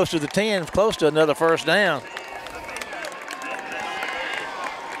there close to the 10, close to another first down.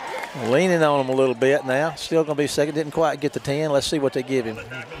 Leaning on him a little bit now. Still going to be second. Didn't quite get the 10. Let's see what they give him.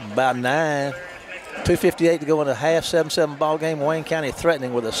 About 9. 2:58 to go in the half. 7-7 ball game. Wayne County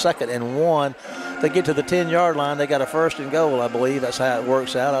threatening with a 2nd and 1. They get to the 10-yard line. They got a 1st and goal, I believe. That's how it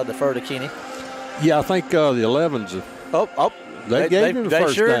works out. I'll defer to Kenny. Yeah, I think the 11's. They gave him the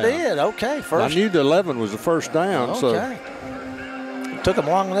first sure down. did. Okay, I first. knew the 11 was the first down. Okay. It took them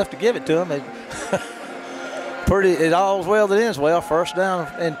long enough to give it to him. It all's well that ends well. 1st down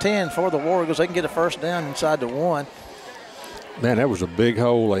and 10 for the War Eagles. They can get a 1st down inside the 1. So, man, that was a big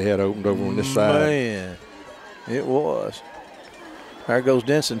hole they had opened over on this side. Man, it was. There goes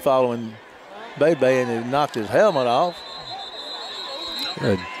Denson following Bebe, and he knocked his helmet off.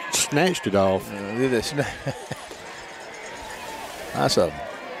 Snatched it off. That's a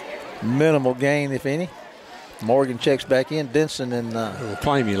minimal gain, if any. Morgan checks back in. Denson and It'll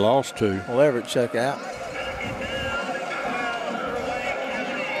claim he lost two. Leverett check out.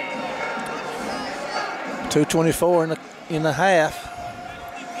 .224 in the half.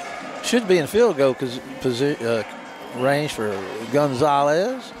 Should be in field goal range for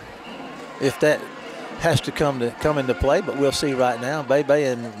Gonzalez, if that has to come into play. But we'll see right now. Bebe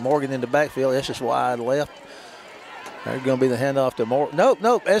and Morgan in the backfield. That's just wide left. There's going to be the handoff to Morgan.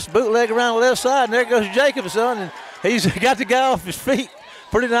 Nope. That's bootleg around the left side, and there goes Jacobson, and he's got the guy off his feet.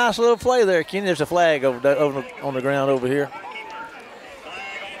 Pretty nice little play there, Kenny. There's a flag on the ground over here.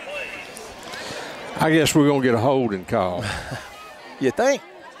 I guess we're going to get a holding call. You think?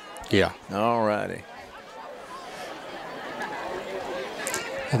 Yeah. All righty.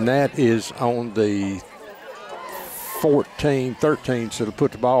 And that is on the 13, so to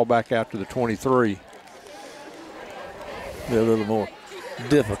put the ball back out to the 23. Be a little more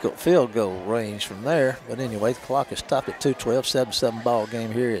difficult field goal range from there. But anyway, the clock is stopped at 2:12, 7-7 ball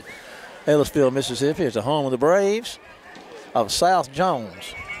game here at Ellisville, Mississippi. It's the home of the Braves of South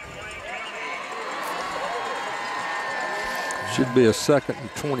Jones. Should be a 2nd and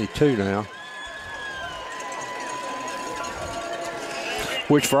 22 now.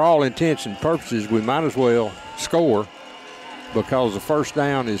 Which, for all intents and purposes, we might as well score because the first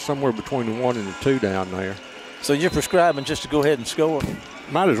down is somewhere between the 1 and the 2 down there. So you're prescribing just to go ahead and score?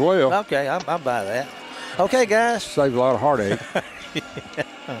 Might as well. Okay, I buy that. Okay, guys. Saves a lot of heartache.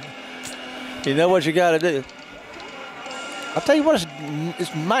 You know what you got to do. I'll tell you what,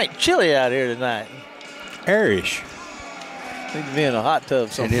 it's mighty chilly out here tonight. Airish. Need to be in a hot tub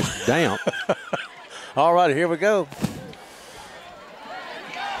And somewhere. it's damp. All right, here we go.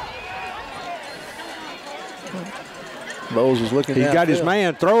 Bowles is looking. He's got his downfield.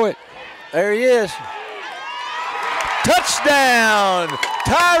 man. Throw it. There he is. Touchdown,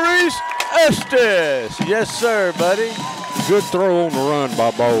 Tyrese Estes. Yes, sir, buddy. Good throw on the run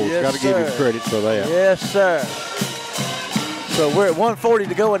by Bowles. Yes, Got to give him sir. credit for that. Yes, sir. So we're at 1:40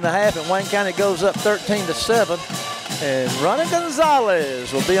 to go in the half, and Wayne County goes up 13-7. And Ronnie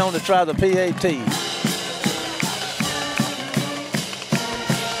Gonzalez will be on to try the PAT.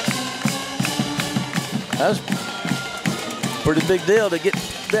 That's a pretty big deal to get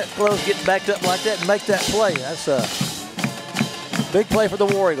that close, get backed up like that, and make that play. That's a big play for the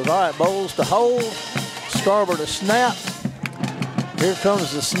War Eagles. All right, Bowles to hold, Scarborough to snap. Here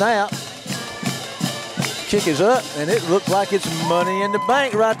comes the snap. Kick is up, and it looked like it's money in the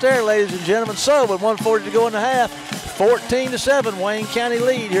bank right there, ladies and gentlemen. So with 1:40 to go in the half, 14-7, Wayne County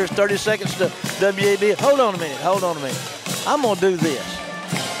lead. Here's 30 seconds to WAB. Hold on a minute. I'm going to do this.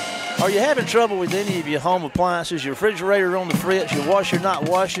 Are you having trouble with any of your home appliances? Your refrigerator on the fritz, your washer not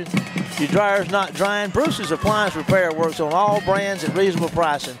washing, your dryer's not drying? Bruce's Appliance Repair works on all brands at reasonable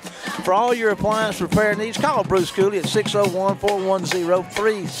pricing. For all your appliance repair needs, call Bruce Cooley at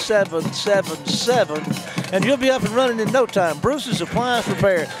 601-410-3777, and you'll be up and running in no time. Bruce's Appliance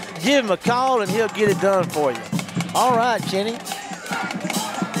Repair. Give him a call, and he'll get it done for you. All right, Kenny.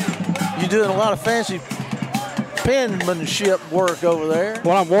 You doing a lot of fancy penmanship work over there.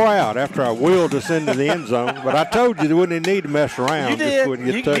 Well, I'm wore out after I wheeled us into the end zone, but I told you they wouldn't need to mess around. You did. Just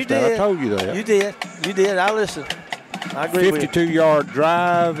wouldn't get touchdown. I told you that. You did. You did. I listened. I agree with you. 52-yard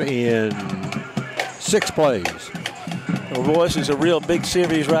drive in 6 plays. Well, boy, this is a real big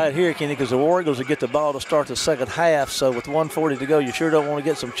series right here, Kenny, because the War Eagles will get the ball to start the second half. So with 1:40 to go, you sure don't want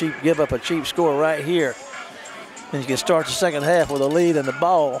to give up a cheap score right here. And you can start the second half with a lead in the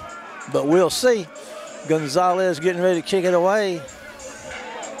ball. But we'll see. Gonzalez getting ready to kick it away.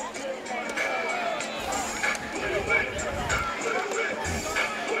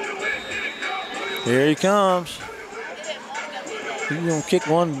 Here he comes. He's going to kick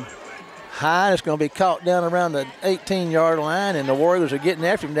one high. It's going to be caught down around the 18-yard line, and the Warriors are getting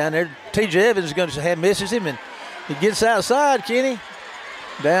after him down there. T.J. Evans is going to have misses him, and he gets outside, Kenny.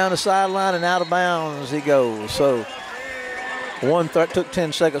 Down the sideline and out of bounds he goes. So took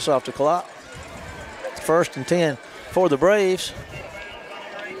 10 seconds off the clock. 1st and 10 for the Braves.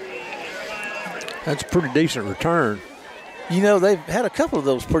 That's a pretty decent return. You know, they've had a couple of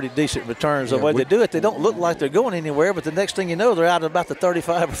those pretty decent returns. The way they do it, they don't look like they're going anywhere, but the next thing you know, they're out at about the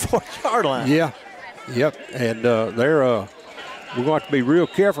 35 or 40-yard line. Yeah, yep. And we're going to have to be real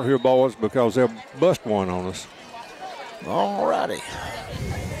careful here, boys, because they'll bust one on us. All righty.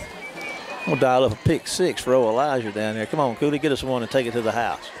 We'll dial up a pick 6 for Elijah down there. Come on, Cooley, get us one and take it to the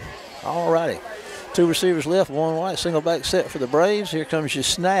house. All righty. 2 receivers left, 1 wide, single back set for the Braves. Here comes your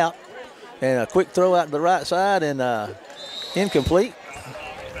snap. And a quick throw out to the right side and incomplete.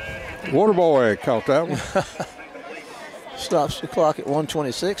 Waterboy caught that one. Stops the clock at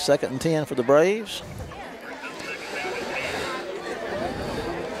 1:26, 2nd and 10 for the Braves.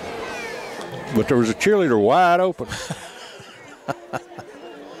 But there was a cheerleader wide open.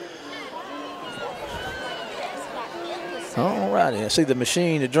 All righty. I see the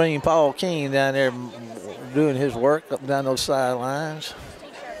machine, the dream, Paul King down there doing his work up and down those sidelines.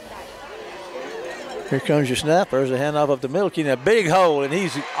 Here comes your snap. There's a handoff up the middle. King, a big hole, and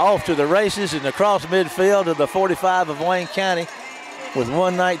he's off to the races and across midfield to the 45 of Wayne County with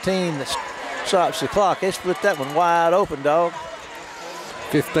 1:19 that stops the clock. They split that one wide open, dog.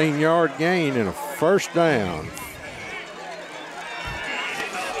 15-yard gain and a 1st down.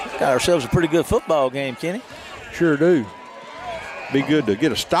 Got ourselves a pretty good football game, Kenny. Sure do. Be good to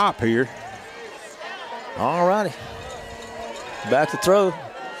get a stop here. All righty. Back to throw.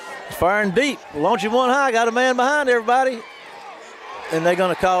 Firing deep. Launching one high. Got a man behind everybody. And they're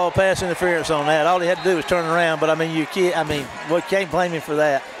going to call pass interference on that. All he had to do was turn around. But, I mean, you can't blame him for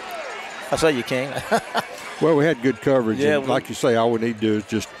that. I say you can't. Well, we had good coverage. Yeah, and like you say, all we need to do is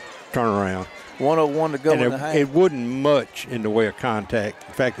just turn around. 1:01 to go in the half. It wasn't much in the way of contact.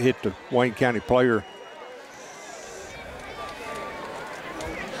 In fact, it hit the Wayne County player.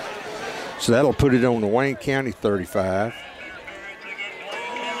 So that'll put it on the Wayne County 35.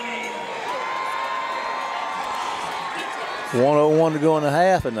 .101 to go in the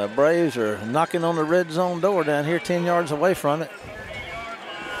half, and the Braves are knocking on the red zone door down here 10 yards away from it.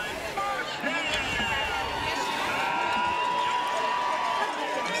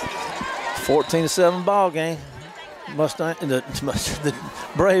 .14-7 ball game. The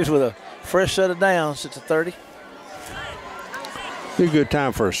Braves with a fresh set of downs at the 30. Be a good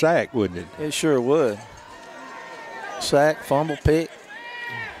time for a sack, wouldn't it? It sure would. Sack, fumble, pick.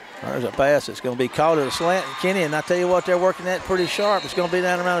 There's a pass that's going to be caught at a slant, Kenny, and I tell you what, they're working that pretty sharp. It's going to be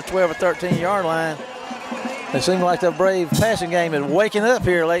down around the 12 or 13-yard line. It seems like the Brave passing game is waking up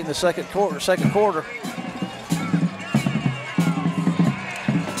here late in the second quarter.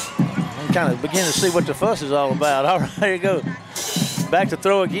 I'm kind of beginning to see what the fuss is all about. All right, here you go. Back to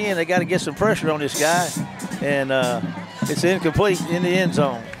throw again. They got to get some pressure on this guy, and it's incomplete in the end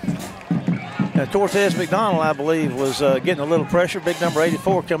zone. Now, Cortez McDonald, I believe, was getting a little pressure. Big number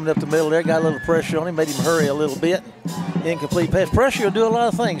 84 coming up the middle there. Got a little pressure on him, made him hurry a little bit. Incomplete pass. Pressure will do a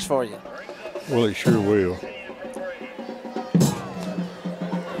lot of things for you. Well, it sure will.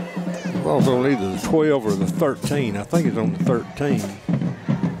 Ball's on either the 12 or the 13. I think it's on the 13.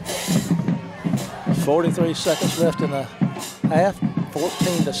 43 seconds left in the half.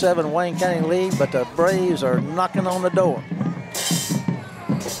 14-7 Wayne County lead, but the Braves are knocking on the door.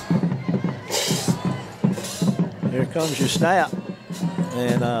 Here comes your snap.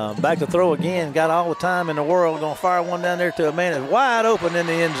 And back to throw again. Got all the time in the world. Going to fire one down there to a man that's wide open in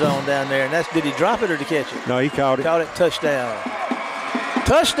the end zone down there. And did he drop it or did he catch it? No, he caught it. Caught it, touchdown.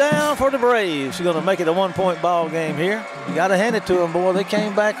 Touchdown for the Braves. He's going to make it a one-point ball game here. You got to hand it to them, boy. They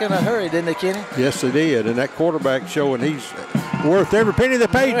came back in a hurry, didn't they, Kenny? Yes, they did. And that quarterback showing he's worth every penny they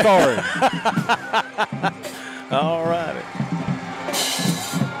paid for him. All righty.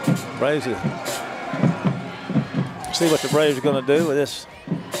 Braves See what the Braves are going to do with this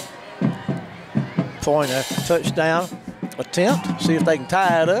point after touchdown attempt. See if they can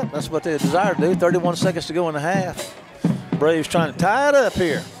tie it up. That's what they desire to do. 31 seconds to go in the half. Braves trying to tie it up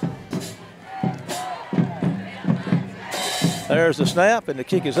here. There's the snap, and the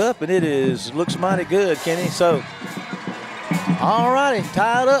kick is up, and it looks mighty good, Kenny. So, all righty,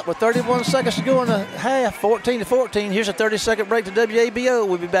 tied up with 31 seconds to go in the half, 14-14. Here's a 30-second break to WABO.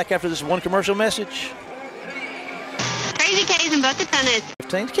 We'll be back after this one commercial message. Crazy K's in Boca Tennis.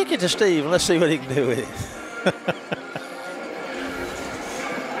 15. Kick it to Steve, and let's see what he can do with it.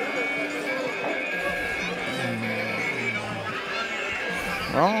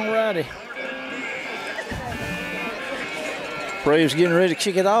 All righty. Braves getting ready to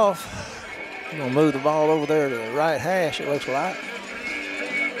kick it off. We're going to move the ball over there to the right hash, it looks like.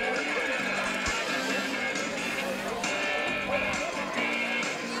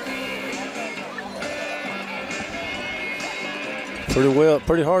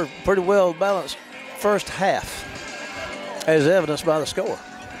 Pretty well balanced first half, as evidenced by the score.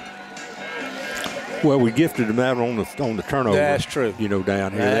 Well, we gifted them out on the turnover. That's true. You know,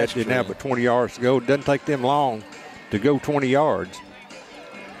 down here. That's That didn't true. have but 20 yards to go. It doesn't take them long to go 20 yards.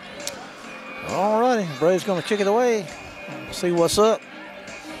 All righty, Braves going to kick it away. See what's up.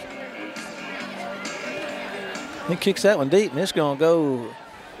 He kicks that one deep, and it's going to go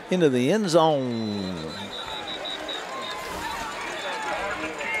into the end zone.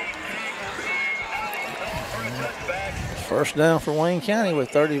 First down for Wayne County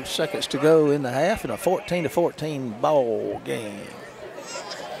with 30 seconds to go in the half in a 14-14 ball game.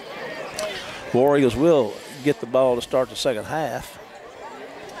 War Eagles will get the ball to start the second half.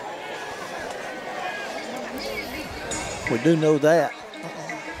 We do know that.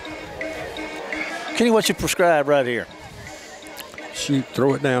 Kenny, what you prescribe right here? Shoot,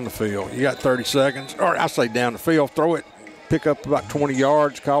 throw it down the field. You got 30 seconds. Or I say down the field, throw it, pick up about 20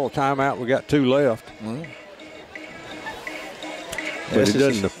 yards, call a timeout. We got 2 left. Mm-hmm. But it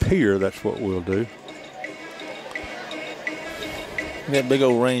doesn't appear that's what we'll do. That big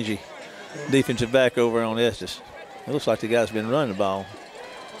old rangy defensive back over on Estes. It looks like the guy's been running the ball.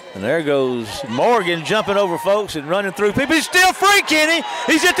 And there goes Morgan jumping over folks and running through people. He's still free, Kenny.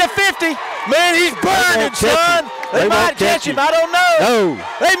 He's at the 50. Man, he's burning, son. They might catch him. I don't know. No.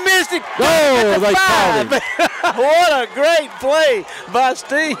 They missed him. No, they caught him. What a great play by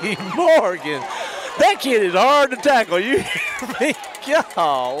Steve Morgan. That kid is hard to tackle. You hear me?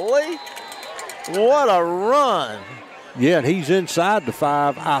 Golly. What a run. Yeah, and he's inside the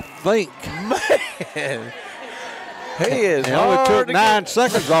 5, I think. Man. He is He only hard took to 9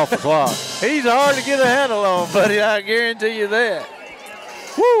 seconds off the clock. He's hard to get a handle on, buddy. I guarantee you that.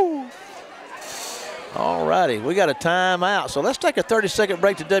 Woo. All righty. We got a timeout. So let's take a 30-second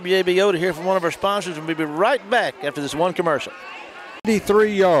break to WABO to hear from one of our sponsors, and we'll be right back after this one commercial.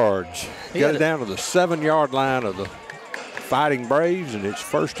 83 yards. He Got had it down to the 7-yard line of the Fighting Braves, and it's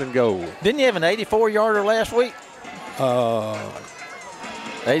 1st and goal. Didn't you have an 84-yarder last week?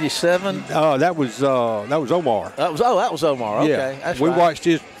 87. That was Omar. That was Omar. Okay, Yeah, that's we right. watched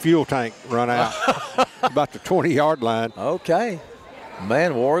his fuel tank run out about the 20-yard line. Okay,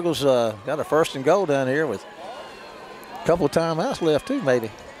 man, War Eagles got a 1st and goal down here with a couple of timeouts left too,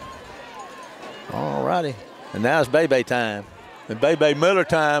 maybe. All righty, and now it's Bebe time. And Bebe Miller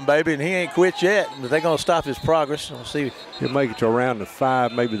time, baby, and he ain't quit yet. But they're going to stop his progress. We'll see. He'll make it to around the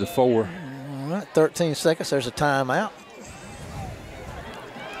 5, maybe the 4. All right, 13 seconds. There's a timeout.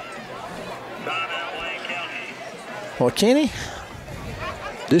 Well, Kenny,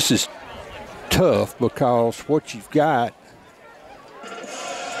 This is tough because what you've got,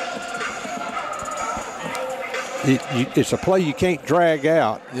 it's a play you can't drag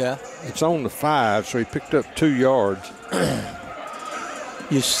out. yeah, It's on the 5, so he picked up 2 yards.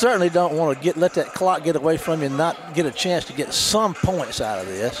 you certainly don't want to let that clock get away from you and not get a chance to get some points out of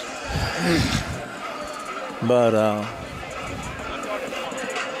this. But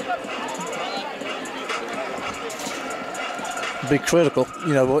be critical.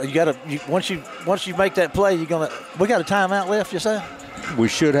 You know, you got to once you make that play, you're gonna. We got a timeout left, you say? We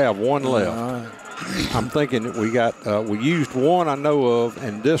should have 1 left. All right. I'm thinking that we used 1 I know of,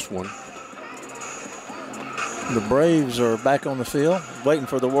 and this one. The Braves are back on the field, waiting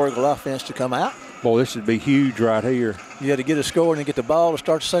for the War Eagle offense to come out. Boy, this would be huge right here. You had to get a score and then get the ball to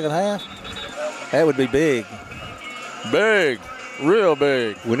start the second half. That would be big. Big. Real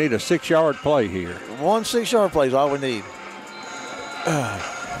big. We need a 6-yard play here. 1 6-yard play is all we need.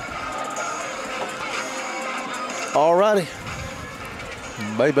 All righty.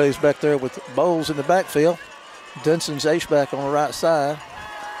 Bebe's back there with Bowles in the backfield. Dunson's H-back on the right side.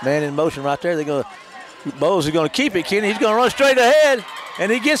 Man in motion right there. They're going to Bowles is going to keep it, Kenny. He's going to run straight ahead,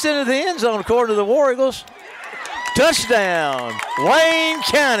 and he gets into the end zone according to the War Eagles. Touchdown, Wayne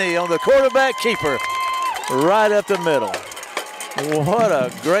County on the quarterback keeper, right up the middle. What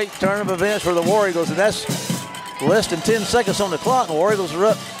a great turn of events for the War Eagles, and that's less than 10 seconds on the clock, and the War Eagles are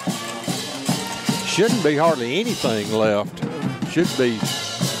up. Shouldn't be hardly anything left. Should be.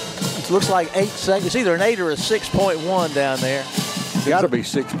 It looks like 8 seconds. It's either an 8 or a 6.1 down there. Got to be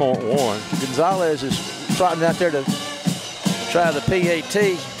 6.1. Gonzalez is trotting out there to try the PAT.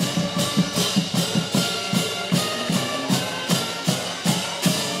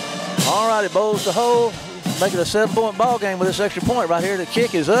 All righty, Bowles to hold. Make it a 7-point ball game with this extra point right here. The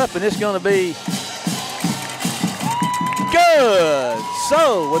kick is up, and it's going to be good.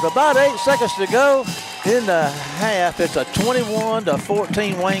 So, with about 8 seconds to go in the half, it's a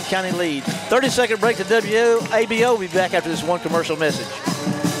 21-14 Wayne County lead. 30-second break to WABO. We'll be back after this one commercial message.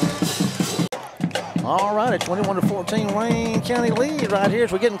 All right, a 21-14 Wayne County lead right here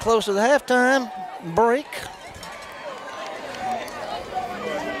as we're getting close to the halftime break.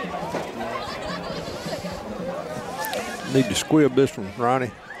 Need to squib this one,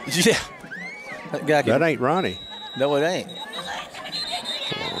 Ronnie. Yeah. That ain't Ronnie. No, it ain't.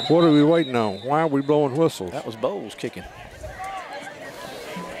 What are we waiting on? Why are we blowing whistles? That was Bowles kicking.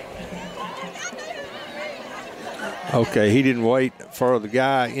 Okay, he didn't wait for the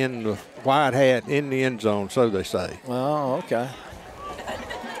guy in the white hat in the end zone, so they say. Oh, okay.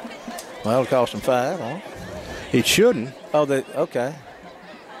 Well, it'll cost him 5, huh? It shouldn't. Oh, okay.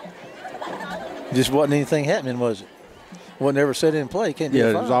 Just wasn't anything happening, was it? Wasn't ever set in play. Can't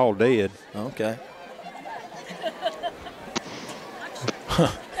Yeah, be it was all dead. Okay.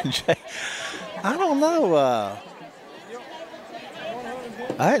 I don't know.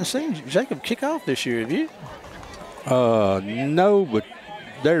 I hadn't seen Jacob kick off this year. Have you? No, but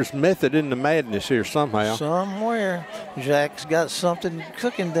there's method in the madness here somehow. Somewhere. Jack's got something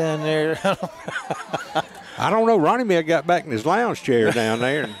cooking down there. I don't know. Ronnie may have got back in his lounge chair down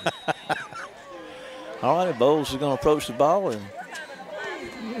there. All right, Bowles is going to approach the ball and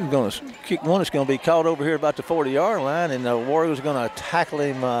going to kick one. It's going to be caught over here about the 40-yard line, and the Warriors are going to tackle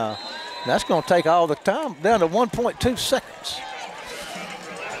him. That's going to take all the time, down to 1.2 seconds.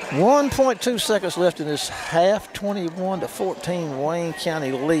 1.2 seconds left in this half, 21-14 Wayne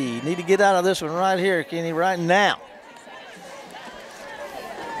County lead. Need to get out of this one right here, Kenny, right now.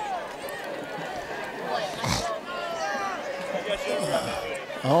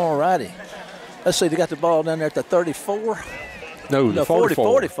 All righty. Let's see, they got the ball down there at the 34. No, the 44.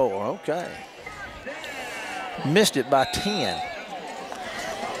 44, okay. Missed it by 10.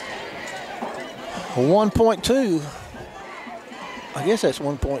 1.2. I guess that's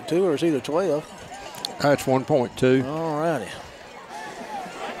 1.2, or it's either 12. That's 1.2. All righty.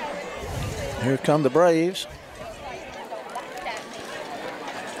 Here come the Braves.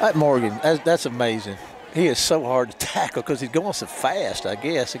 That Morgan, that's amazing. He is so hard to tackle because he's going so fast, I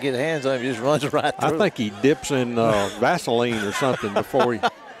guess. To get hands on him, he just runs right through. I think he dips in Vaseline or something before he.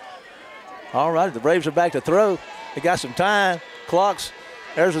 All right, the Braves are back to throw. They got some time. Clocks.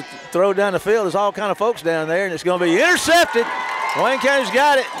 There's a throw down the field. There's all kind of folks down there, and it's going to be intercepted. Wayne County's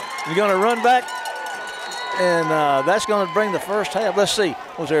got it. He's going to run back, and that's going to bring the first half. Let's see.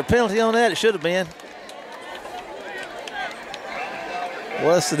 Was there a penalty on that? It should have been.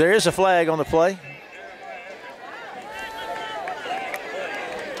 Well, there is a flag on the play.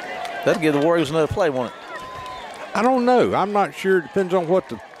 That'll give the Warriors another play, won't it? I don't know. I'm not sure. It depends on what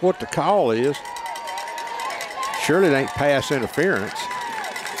the call is. Surely it ain't pass interference.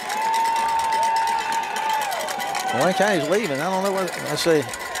 Wayne County's leaving. I don't know what. Let's see.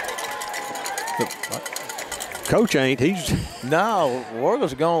 Coach ain't. He's. No,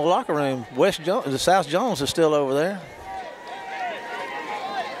 Warriors are going to the locker room. The South Jones is still over there.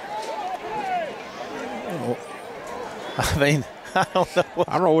 I mean, I don't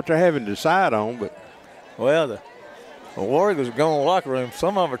know what they're having to decide on, but. Well, the Warriors are going to the locker room.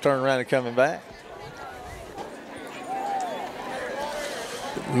 Some of them are turning around and coming back.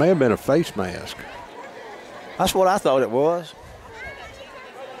 It may have been a face mask. That's what I thought it was.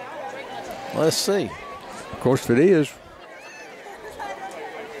 Let's see. Of course, if it is.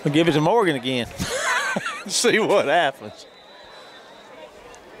 We'll give it to Morgan again. See what happens.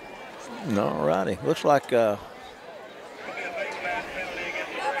 All righty. Looks like that's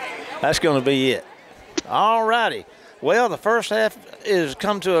going to be it. All righty. Well, the first half is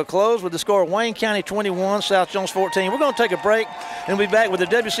come to a close with the score Wayne County 21, South Jones 14. We're going to take a break and we'll be back with the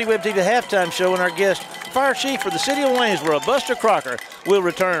WC Web TV halftime show, and our guest, Fire Chief for the City of Waynesboro, Buster Crocker, will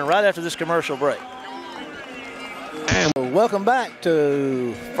return right after this commercial break. Welcome back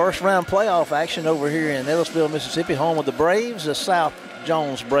to first round playoff action over here in Ellisville, Mississippi, home of the Braves, the South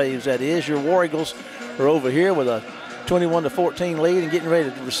Jones Braves, that is. Your War Eagles are over here with a 21-14 lead and getting ready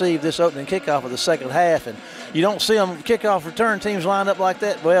to receive this opening kickoff of the second half. And you don't see them kickoff return teams lined up like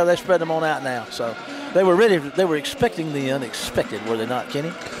that. Well, they spread them on out now. So they were ready. They were expecting the unexpected, were they not,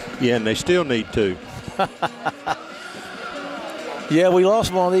 Kenny? Yeah, and they still need to. Yeah, we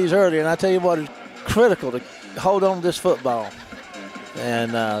lost one of these earlier, and I tell you what, it's critical to hold on to this football.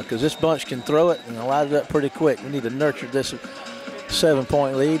 And because this bunch can throw it and light it up pretty quick. We need to nurture this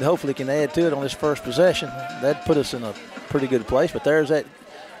 7-point lead. Hopefully can add to it on this first possession. That'd put us in a pretty good place. But there's that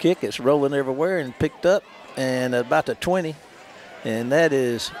kick. It's rolling everywhere and picked up and about to 20. And that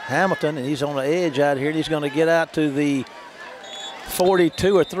is Hamilton, and he's on the edge out here. And he's going to get out to the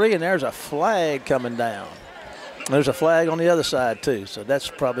 42 or 3, and there's a flag coming down. There's a flag on the other side, too. So that's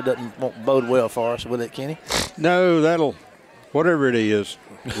probably won't bode well for us, will it, Kenny? No, that'll, whatever it is,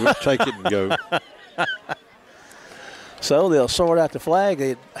 we'll take it and go. So they'll sort out the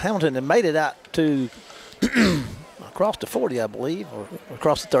flag. Hamilton had made it out to across the 40, I believe, or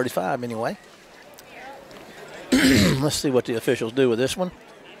across the 35 anyway. Let's see what the officials do with this one.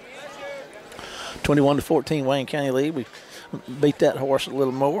 21-14 Wayne County lead. We beat that horse a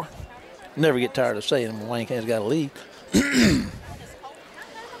little more. Never get tired of saying when Wayne County's got a lead.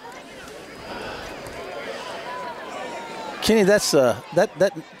 Kenny, that's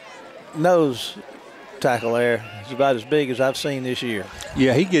that nose tackle there is about as big as I've seen this year.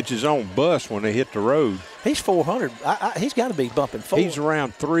 Yeah, he gets his own bus when they hit the road. He's 400. He's got to be bumping 4. He's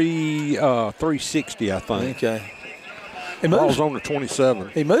around 360, I think. Okay. Ball's on the 27.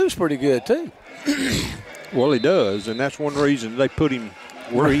 He moves pretty good, too. Well, he does, and that's one reason they put him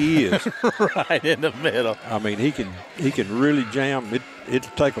where he is. Right in the middle. I mean, he can really jam.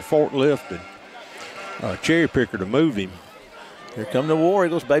 It'll take a forklift and a cherry picker to move him. Here come the War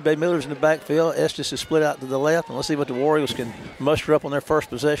Eagles. Bay Miller's in the backfield. Estes is split out to the left. And let's see what the War Eagles can muster up on their first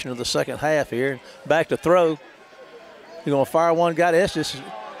possession of the second half here. Back to throw. You're going to fire one guy to Estes,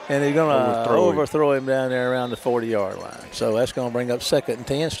 and they're going to overthrow him down there around the 40-yard line. So that's going to bring up 2nd and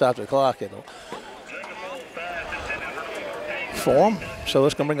 10. Stop the clock for him. So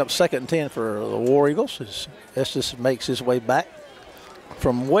it's going to bring up 2nd and 10 for the War Eagles as Estes makes his way back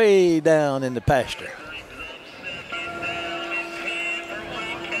from way down in the pasture.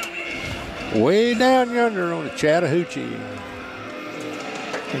 Way down yonder on the Chattahoochee.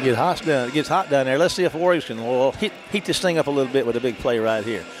 It gets hot down there. Let's see if Warriors can heat this thing up a little bit with a big play right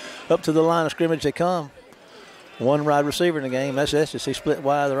here. Up to the line of scrimmage they come. One wide receiver in the game. That's Estes. He split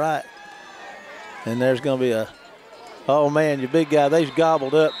wide to the right. And there's going to be oh, man, your big guy. They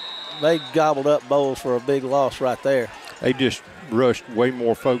gobbled up Bowles for a big loss right there. They just rushed way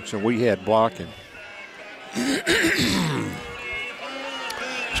more folks than we had blocking.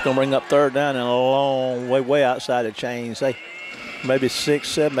 It's going to bring up 3rd down and a long way outside the chains. They maybe 6,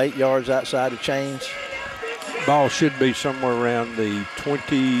 7, 8 yards outside the chains. Ball should be somewhere around the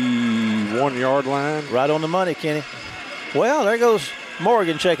 21-yard line. Right on the money, Kenny. Well, there goes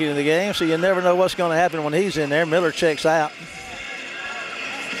Morgan checking in the game, so you never know what's going to happen when he's in there. Miller checks out.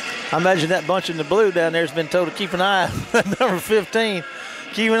 I imagine that bunch in the blue down there has been told to keep an eye on number 15.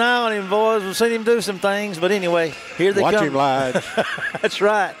 Keep an eye on him, boys. We've seen him do some things. But anyway, here they come. Watch him live. That's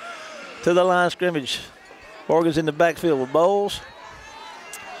right. To the line of scrimmage. Morgan's in the backfield with Bowles.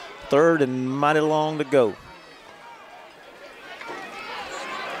 3rd and mighty long to go.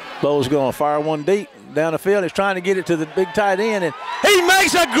 Bowles going to fire one deep down the field. He's trying to get it to the big tight end, and he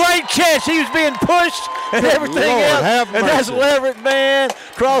makes a great catch. He was being pushed and everything else. And that's Leverett, man,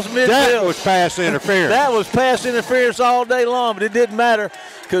 cross midfield. That was pass interference. That was pass interference all day long, but it didn't matter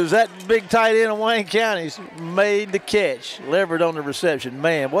because that big tight end of Wayne County's made the catch. Leverett on the reception.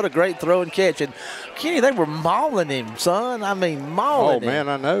 Man, what a great throw and catch. And, Kenny, they were mauling him, son. I mean, mauling him. Oh, man,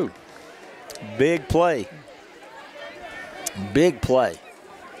 I know. Big play. Big play.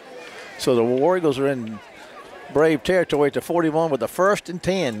 So the War Eagles are in Brave territory at the 41 with the 1st and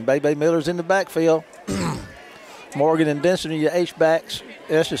 10. Bay Miller's in the backfield. Morgan and Denson are your H-backs.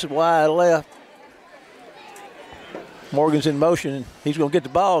 Estes wide left. Morgan's in motion. He's going to get the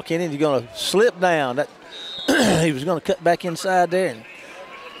ball, Kenny. He's going to slip down. He was going to cut back inside there, and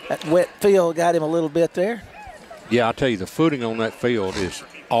that wet field got him a little bit there. Yeah, I'll tell you, the footing on that field is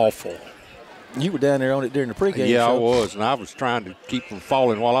awful. You were down there on it during the pregame Yeah, show. I was, and I was trying to keep from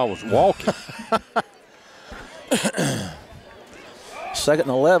falling while I was walking. 2nd and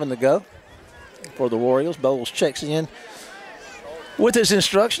 11 to go for the War Eagles. Bowles checks in with his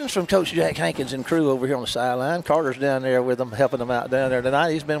instructions from Coach Jack Hankins and crew over here on the sideline. Carter's down there with them, helping them out down there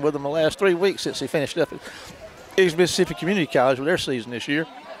tonight. He's been with them the last 3 weeks since he finished up East Mississippi Community College with their season this year.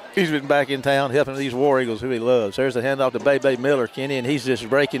 He's been back in town helping these War Eagles who he loves. There's the handoff to Bebe Miller, Kenny, and he's just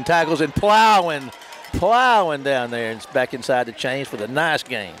breaking tackles and plowing down there and back inside the chains for the nice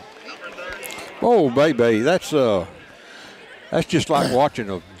game. Oh, baby, that's just like watching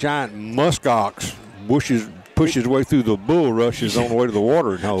a giant musk ox push his way through the bulrushes on the way to the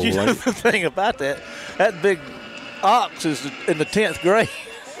watering hole. You know the thing about that big ox is in the 10th grade.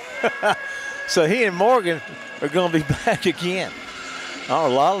 So he and Morgan are going to be back again. Oh,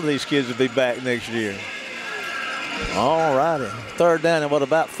 a lot of these kids will be back next year. All righty. Third down and what,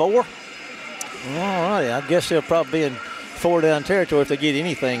 about 4? All righty. I guess they'll probably be in 4-down territory if they get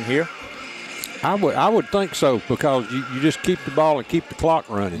anything here. I would think so, because you just keep the ball and keep the clock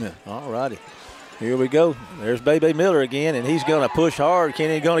running. Yeah. All righty. Here we go. There's Bebe Miller again, and he's going to push hard.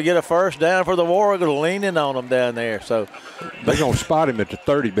 Kenny going to get a first down for the War Eagles, leaning on him down there. So they're going to spot him at the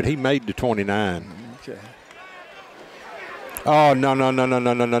 30, but he made the 29. Okay. Oh, no.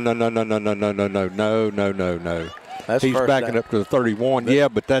 That's He's first backing down. up to the 31. Yeah,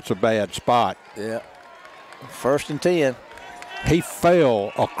 but that's a bad spot. Yeah. 1st and 10. He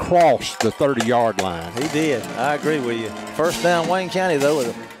fell across the 30-yard line. He did. I agree with you. First down, Wayne County, though,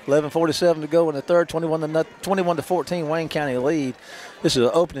 with 11:47 to go in the third, 21-14 Wayne County lead. This is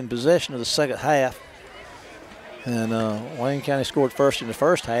an opening possession of the second half. And Wayne County scored first in the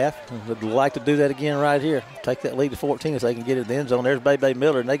first half. They'd like to do that again right here. Take that lead to 14 if they can get it in the end zone. There's Bebe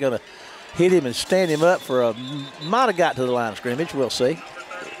Miller, and they're going to hit him and stand him up for a – might have got to the line of scrimmage. We'll see.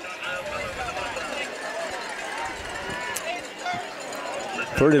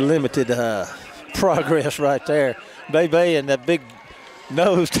 Pretty limited progress right there. Bebe and that big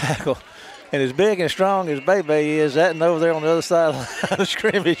nose tackle. And as big and strong as Bebe is, that and over there on the other side of the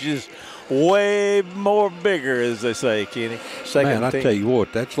scrimmage is way more bigger, as they say, Kenny. Man, I tell you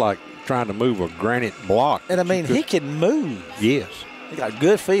what, that's like trying to move a granite block. And, I mean, he can move. Yes. He got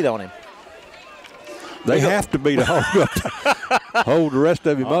good feet on him. They have to be to hold the rest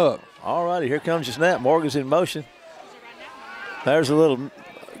of him up. All righty, here comes your snap. Morgan's in motion. There's a little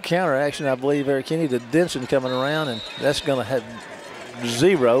counter action, I believe, there, Kenny, to Denson coming around, and that's going to have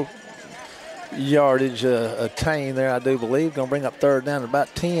 0 yardage attained there, I do believe. Going to bring up third down at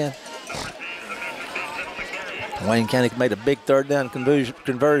about 10. Wayne County made a big third down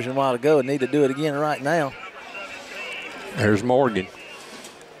conversion a while ago and need to do it again right now. There's Morgan.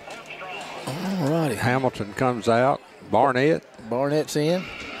 All righty. Hamilton comes out. Barnett's in.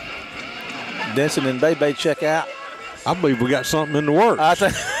 Denson and Bebe check out. I believe we got something in the works. I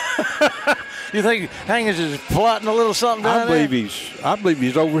think. You think Hangers is plotting a little something down there? I believe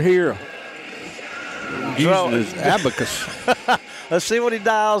he's over here using his abacus. Let's see what he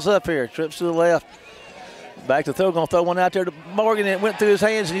dials up here. Trips to the left. Back to throw. Going to throw one out there to Morgan. It went through his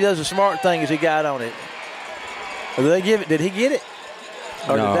hands, and he does a smart thing as he got on it. Did they give it? Did he get it?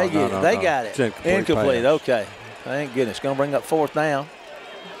 Or No, did they get no, it? They no. got It's it. incomplete pass. Okay. Thank goodness. Going to bring up fourth down.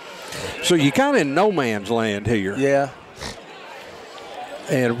 So you're kind of in no man's land here. Yeah.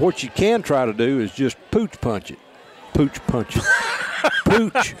 And what you can try to do is just pooch punch it. Pooch punch it.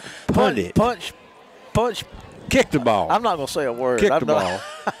 Pooch punt it. Punch. Kick the ball. I'm not going to say a word. Kick I'm the not,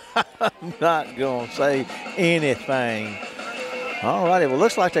 ball. I'm not going to say anything. All righty. Well,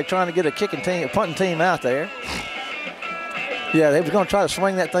 looks like they're trying to get a punting team out there. Yeah, they were going to try to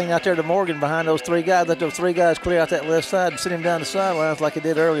swing that thing out there to Morgan behind those 3 guys. Let those 3 guys clear out that left side and send him down the sidelines like it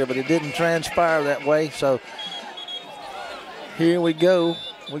did earlier, but it didn't transpire that way. So here we go.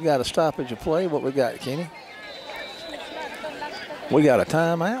 We got a stoppage of play. What we got, Kenny? We got a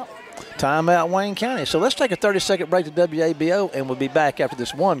timeout. Timeout, Wayne County. So let's take a 30-second break to WABO, and we'll be back after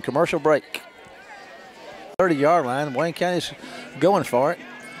this one commercial break. 30-yard line. Wayne County's going for it.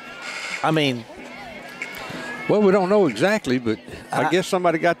 I mean, Well, we don't know exactly, but I guess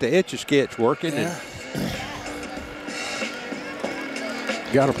somebody got the Etch-a-Sketch working and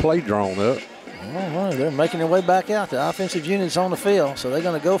got a play drawn up. all right, they're making their way back out. The offensive unit's on the field, so they're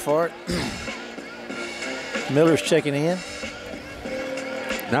going to go for it. Miller's checking in.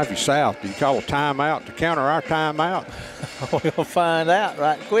 Now, if you're South, do you call a timeout to counter our timeout? We'll find out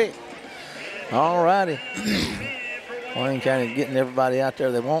right quick. All righty. Wayne County getting everybody out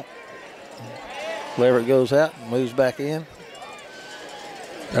there they want. Leverett goes out, moves back in.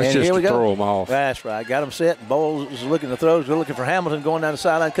 That's And just here to we go. throw them off. That's right. Got him set. Bowles is looking to throw. He's looking for Hamilton going down the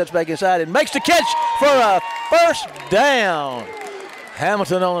sideline. Cuts back inside and makes the catch for a first down.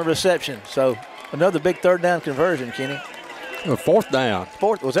 Hamilton on the reception. So another big third down conversion, Kenny. Fourth down.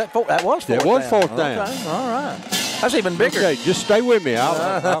 Fourth, was that fourth? That was fourth It was down. fourth down. Okay, all right. That's even bigger. Okay, just stay with me.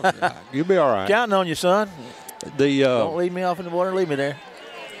 You'll be all right. Counting on you, son. The Don't leave me off in the water. Leave me there.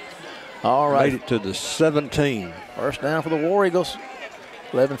 All right. Made it to the 17. First down for the War Eagles.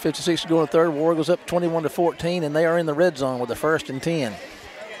 11:56 to go in the third. War Eagles up 21-14, and they are in the red zone with the 1st and 10.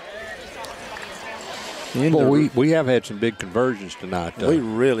 Well, we have had some big conversions tonight, though. We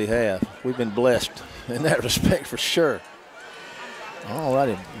really have. We've been blessed in that respect for sure. All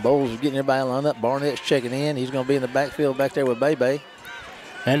righty. Bowles is getting everybody lined up. Barnett's checking in. He's going to be in the backfield back there with Bebe.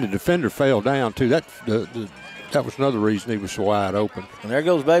 And the defender fell down, too. That was another reason he was so wide open. And there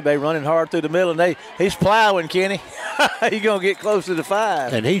goes Bebe running hard through the middle, and he's plowing, Kenny. He's going to get close to the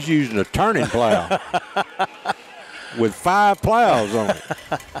 5. And he's using a turning plow with 5 plows on it.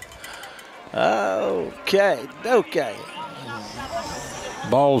 Okay.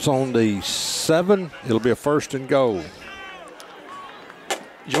 Ball's on the 7. It'll be a 1st and goal.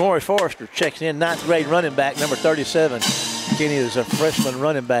 Jamori Forrester checks in, 9th grade running back, number 37. Kenny is a freshman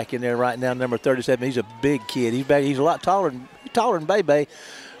running back in there right now, number 37. He's a big kid. He's a lot taller than Bebe,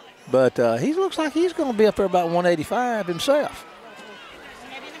 but he looks like he's going to be up there about 185 himself.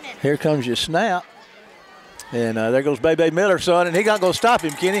 Here comes your snap. And there goes Bebe Miller, son, and he's not going to stop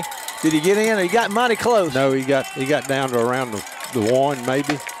him, Kenny. Did he get in? He got mighty close. No, he got down to around the 1,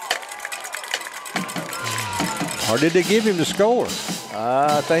 maybe. Or did they give him the score?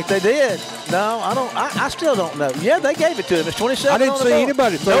 I think they did. No, I don't. I still don't know. Yeah, they gave it to him. It's 27. I didn't see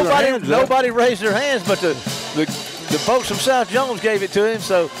anybody throw their hands up. Nobody raised their hands, but the folks from South Jones gave it to him.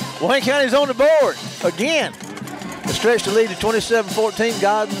 So Wayne County's on the board again. The stretch to lead to 27-14.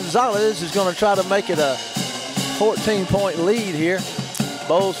 Gonzalez is going to try to make it a 14-point lead here.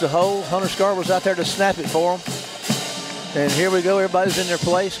 Bowles to hold. Hunter Scarborough's out there to snap it for him. And here we go. Everybody's in their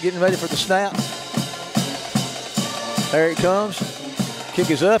place, getting ready for the snap. There it comes. Kick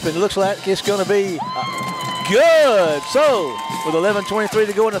is up, and it looks like it's going to be good. So, with 11:23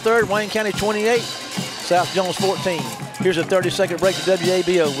 to go in the third, Wayne County 28, South Jones 14. Here's a 30-second break to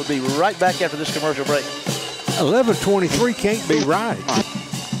WABO. We'll be right back after this commercial break. 11:23 can't be right.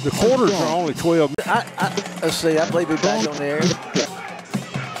 The quarters are only 12. Let's see. I believe we're back on the air.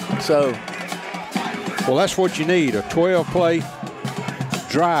 So, well, that's what you need, a 12-play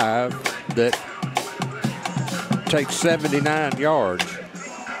drive that takes 79 yards.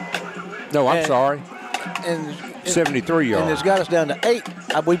 No, I'm sorry. And 73 yards. And it's got us down to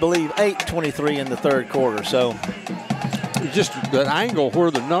 8, we believe 8:23 in the third quarter. So just that angle where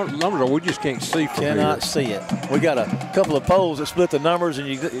the numbers are, we just can't see from here. Cannot see it. We got a couple of polls that split the numbers, and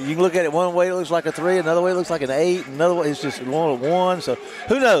you can look at it one way, it looks like a 3, another way it looks like an 8, another way it's just 1. So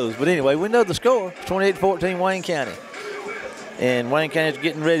who knows? But anyway, we know the score. 28-14 Wayne County. And Wayne County's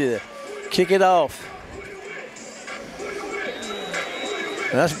getting ready to kick it off.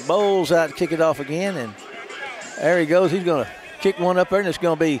 And that's Bowles out to kick it off again, and there he goes. He's going to kick one up there, and it's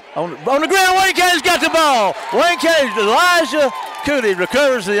going to be on the ground. Wayne County's got the ball. Wayne County's Elijah Cooney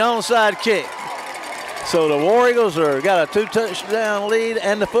recovers the onside kick. So the War Eagles got a 2-touchdown lead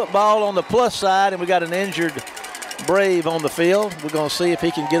and the football on the plus side, and we got an injured Brave on the field. We're going to see if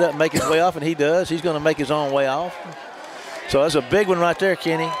he can get up and make his way off, and he does. He's going to make his own way off. So that's a big one right there,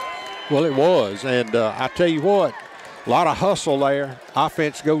 Kenny. Well, it was, and I tell you what, a lot of hustle there.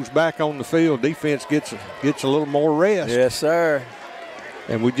 Offense goes back on the field. Defense gets a little more rest. Yes, sir.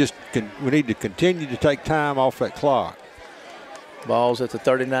 And we need to continue to take time off that clock. Ball's at the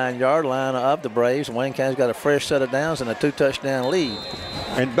 39-yard line of the Braves. Wayne County's got a fresh set of downs and a 2-touchdown lead.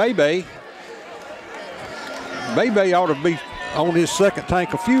 And Bebe ought to be on his second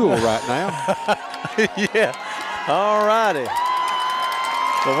tank of fuel right now. Yeah. All righty.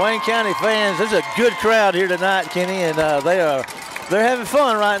 The Wayne County fans, there's a good crowd here tonight, Kenny, and they're having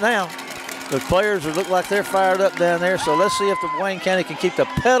fun right now. The players look like they're fired up down there, so let's see if the Wayne County can keep the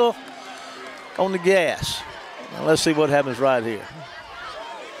pedal on the gas. Now let's see what happens right here.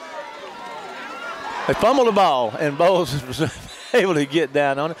 They fumbled the ball, and Bowles was able to get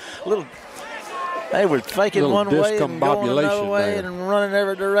down on it. They were faking one way and going another way and running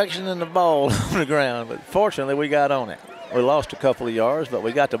every direction in the ball on the ground, but fortunately we got on it. We lost a couple of yards, but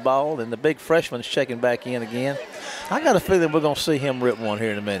we got the ball, and the big freshman's checking back in again. I got a feeling we're going to see him rip one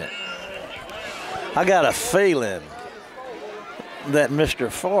here in a minute. I got a feeling that Mr.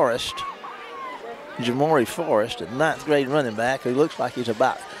 Forrest, Jamori Forrest, a 9th grade running back, who looks like he's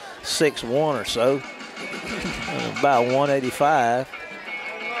about 6'1" or so, about 185.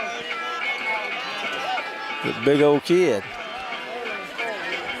 The big old kid.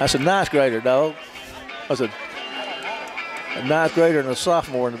 That's a 9th grader, dog. That's a 9th grader and a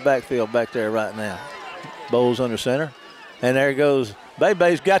sophomore in the backfield back there right now. Bowles under center. And there goes.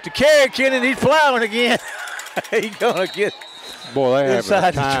 Bebe's got the carry, Kenny, and he's plowing again. He's going to get. Boy, they have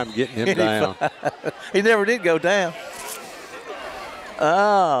a time getting him down. He never did go down.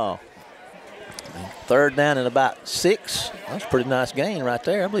 Oh. Third down and about 6. That's a pretty nice gain right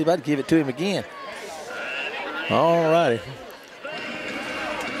there. I believe I'd give it to him again. All righty.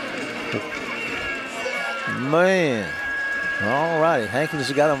 Man. All righty. Hankins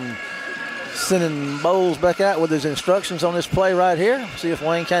has got him sending Bowles back out with his instructions on this play right here. See if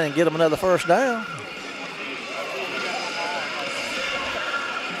Wayne County can get him another first down.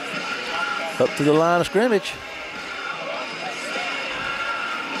 Up to the line of scrimmage.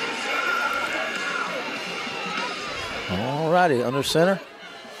 All righty, under center.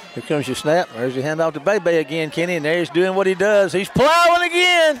 Here comes your snap. There's your handoff to Bebe again, Kenny, and there he's doing what he does. He's plowing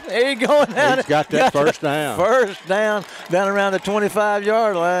again. There you going down. He's got that first down. First down around the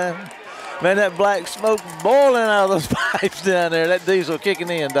 25-yard line. Man, that black smoke boiling out of those pipes down there. That diesel kicking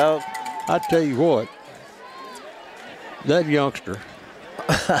in, dog. I tell you what, that youngster,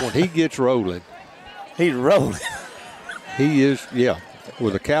 when he gets rolling, he's rolling. He is, yeah,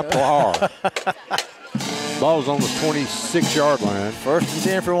 with a capital R. Ball's on the 26-yard line. 1st and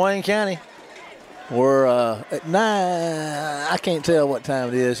 10 for Wayne County. We're at 9. I can't tell what time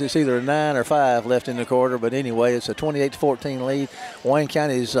it is. It's either 9 or 5 left in the quarter. But anyway, it's a 28-14 lead. Wayne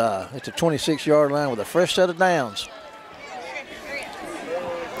County's it's a 26-yard line with a fresh set of downs.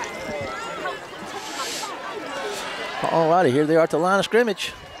 All righty, here they are at the line of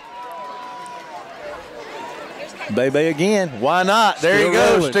scrimmage. Bebe again. Why not? There he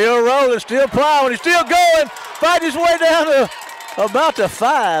goes. Rolling. Still rolling, still plowing. He's still going. Fighting his way down to about the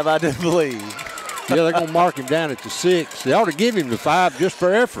 5, I do believe. Yeah, they're going to mark him down at the 6. They ought to give him the 5 just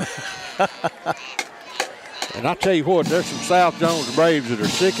for effort. And I tell you what, there's some South Jones Braves that are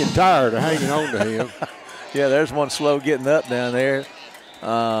sick and tired of hanging on to him. Yeah, there's one slow getting up down there.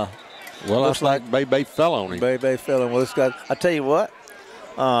 Well, looks like Bebe fell on him. Bebe fell on. Well, this guy, I tell you what,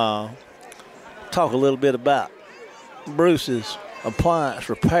 talk a little bit about Bruce's appliance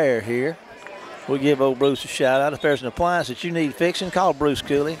repair here. We'll give old Bruce a shout out. If there's an appliance that you need fixing, call Bruce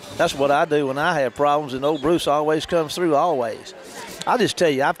Cooley. That's what I do when I have problems, and old Bruce always comes through, always. I'll just tell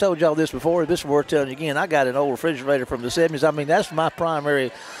you, I've told y'all this before. This is worth telling you again. I got an old refrigerator from the 70s. I mean, that's my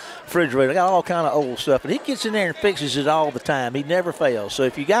primary refrigerator. I got all kind of old stuff, and he gets in there and fixes it all the time. He never fails. So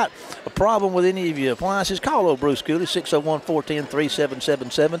if you got a problem with any of your appliances, call old Bruce Cooley,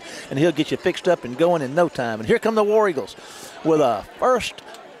 601-410-3777, and he'll get you fixed up and going in no time. And here come the War Eagles with a 1st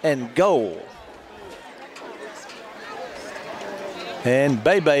and goal. And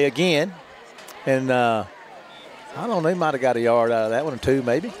Bebe again. And I don't know, he might have got a yard out of that one, or 2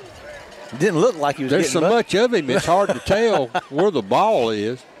 maybe. It didn't look like he was There's so much of him, it's hard to tell where the ball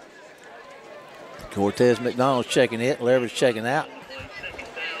is. Cortez McDonald's checking it. Leverage checking out.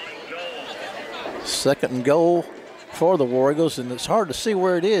 2nd and goal for the War Eagles, and it's hard to see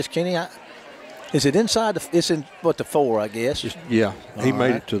where it is, Kenny. Is it inside? It's in, what, the 4, I guess? Yeah, he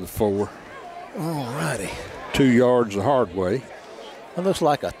made it to the 4. All righty. 2 yards the hard way. It looks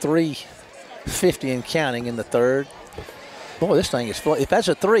like a 3:50 and counting in the 3rd. Boy, this thing is, if that's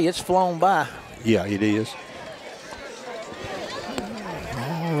a 3, it's flown by. Yeah, it is.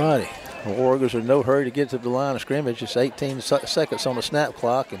 All righty. The War Eagles are in no hurry to get to the line of scrimmage. It's 18 seconds on the snap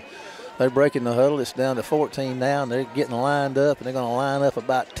clock, and they're breaking the huddle. It's down to 14 now, and they're getting lined up, and they're going to line up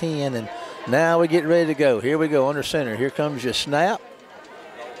about 10, and now we get ready to go. Here we go, under center. Here comes your snap,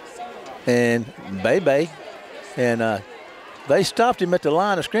 and Bebe, and they stopped him at the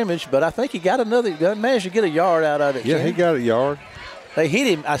line of scrimmage, but I think he got managed to get a yard out of it. Yeah, Kenny. he got a yard. They hit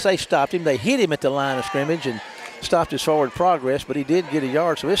him. I say stopped him. They hit him at the line of scrimmage and stopped his forward progress, but he did get a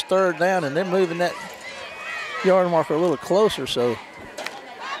yard. So it's 3rd down, and they're moving that yard marker a little closer. So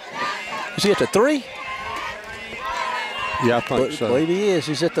is he at the 3? Yeah, I think so. I believe he is.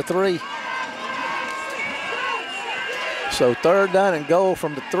 He's at the 3. So 3rd down and goal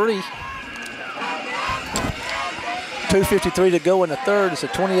from the 3. 2:53 to go in the 3rd. It's a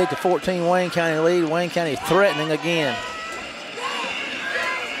 28-14 Wayne County lead. Wayne County threatening again.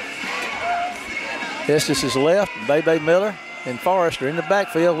 Estes is left. Bebe Miller and Forrester in the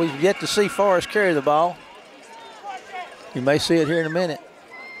backfield. We've yet to see Forrest carry the ball. You may see it here in a minute.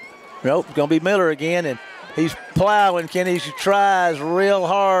 Nope, it's going to be Miller again, and he's plowing. Kenny, he tries real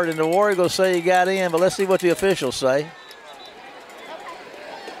hard, and the War Eagles say he got in, but let's see what the officials say.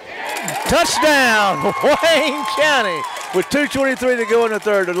 Touchdown, Wayne County, with 2:23 to go in the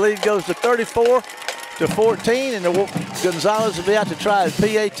 3rd. The lead goes to 34-14, and the Gonzalez will be out to try his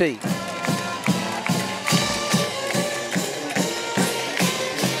PAT.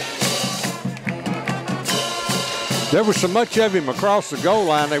 There was so much of him across the goal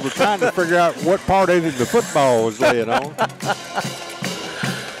line, they were trying to figure out what part of him the football was laying on.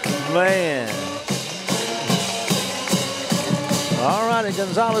 Man. All righty,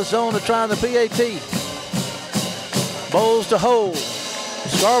 Gonzalez zone to try the PAT. Bowles to hold.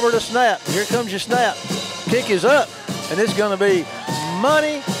 Scarborough to snap. Here comes your snap. Kick is up, and it's going to be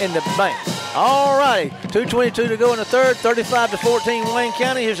money in the bank. All righty, 2:22 to go in the third, 35-14 Wayne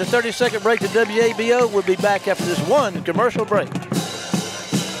County. Here's a 30-second break to WABO. We'll be back after this one commercial break.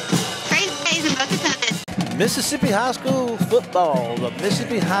 Crazy K's and Boca Tunnels. Mississippi High School football, the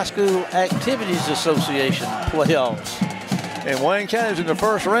Mississippi High School Activities Association playoffs. And Wayne County's in the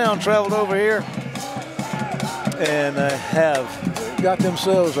first round, traveled over here and have got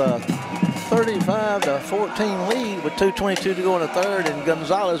themselves a 35-14 lead with 2:22 to go in the third, and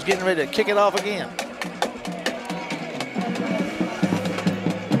Gonzalez getting ready to kick it off again.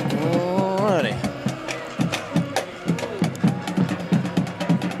 All righty.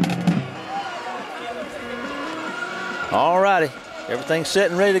 All righty. Everything's set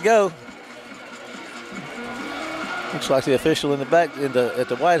and ready to go. Looks like the official in the back at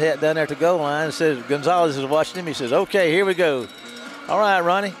the white hat down there at the goal line says Gonzalez is watching him. He says, okay, here we go. All right,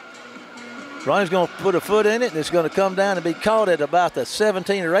 Ronnie. Ronnie's going to put a foot in it, and it's going to come down and be caught at about the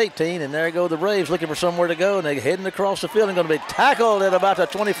 17 or 18, and there go the Braves looking for somewhere to go, and they're heading across the field and going to be tackled at about the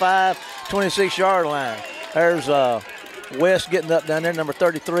 25, 26-yard line. There's West getting up down there, number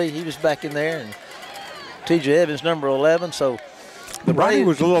 33. He was back in there, and T.J. Evans, number 11. So the Ronnie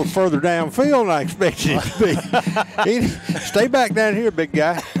was a little further downfield than I expected him to be. Stay back down here, big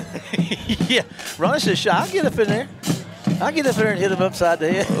guy. Yeah, Ronnie says, I'll get up in there. I'll get up there and hit him upside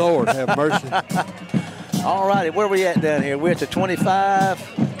the head. Lord have mercy. All righty, where are we at down here? We're at the 25,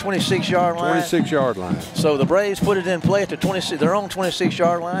 26-yard line. 26-yard line. So the Braves put it in play at the 26, their own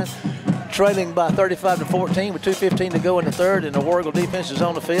 26-yard line, trailing by 35-14 with 2:15 to go in the third, and the War Eagle defense is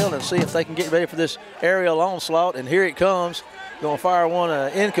on the field and see if they can get ready for this aerial onslaught. And here it comes. Going to fire one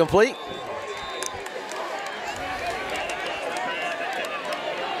incomplete.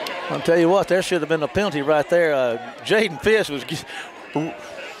 I'll tell you what, there should have been a penalty right there. Jaden Fisk was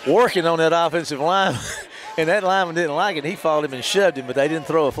working on that offensive line, and that lineman didn't like it. He followed him and shoved him, but they didn't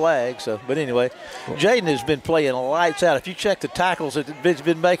throw a flag. So, but anyway, Jaden has been playing lights out. If you check the tackles that he's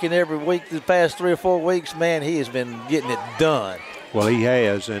been making every week the past 3 or 4 weeks, man, he has been getting it done. Well, he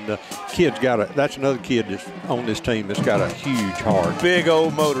has, and the kid's that's another kid that's on this team that's got a huge heart. Big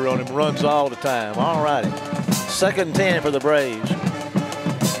old motor on him, runs all the time. All righty, 2nd and 10 for the Braves.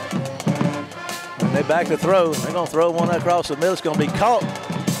 They back to throw. They're going to throw one across the middle. It's going to be caught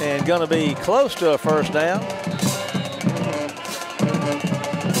and going to be close to a first down.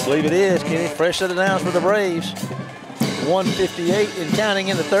 I believe it is, Kenny. Fresh set of downs for the Braves. 1:58 and counting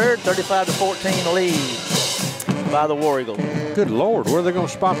in the third. 35-14 lead by the War Eagles. Good Lord, where are they going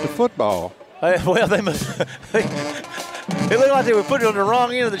to spot the football? Well, they must. It looked like they were putting it on the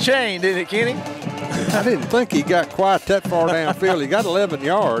wrong end of the chain, didn't it, Kenny? I didn't think he got quite that far downfield. He got 11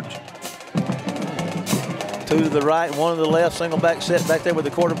 yards. 2 to the right, 1 to the left, single back set back there with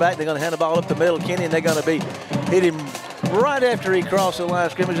the quarterback. They're going to hand the ball up the middle, Kenny, and they're going to hit him right after he crossed the line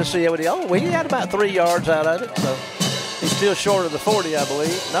of scrimmage to see how he. Oh, well, he had about 3 yards out of it, so he's still short of the 40, I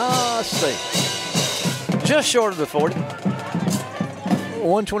believe. No, let's see. Just short of the 40.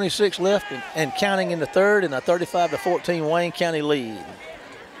 1:26 left and counting in the third, and a 35-14 Wayne County lead.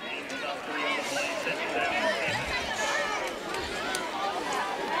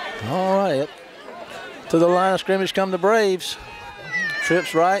 All right. To the line of scrimmage come the Braves.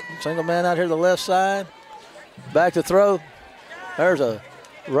 Trips right, single man out here to the left side. Back to throw. There's a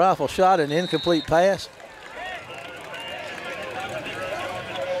rifle shot, an incomplete pass.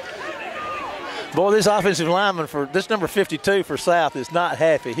 Boy, this offensive lineman for this number 52 for South is not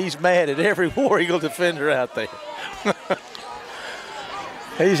happy. He's mad at every War Eagle defender out there.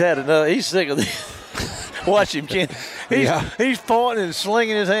 He's had enough. He's sick of this. Watch him, Ken. He's pointing and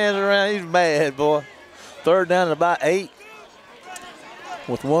slinging his hands around. He's mad, boy. 3rd down and about 8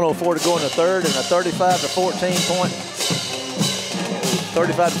 with 1:04 to go in the third, and a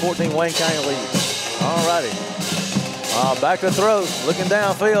 35-14 Wayne County lead. All righty. Back to throw, looking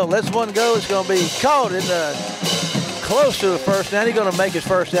downfield. Lets one go. It's going to be caught in close to the first down. He's going to make his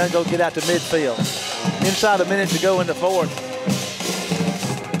first down and go get out to midfield. Inside a minute to go in the fourth.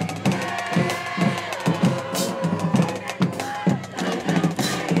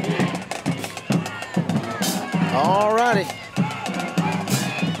 All righty.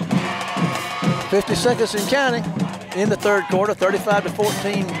 50 seconds and counting in the third quarter.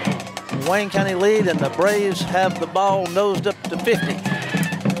 35-14 Wayne County lead, and the Braves have the ball nosed up to 50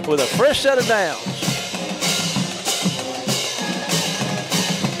 with a fresh set of downs.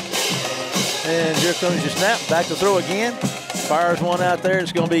 And here comes your snap. Back to throw again. Fires one out there.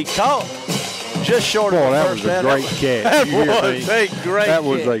 It's going to be caught just short of the first down. That was a great catch. That was a great catch. That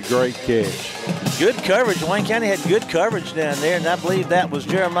was a great catch. Good coverage. Wayne County had good coverage down there, and I believe that was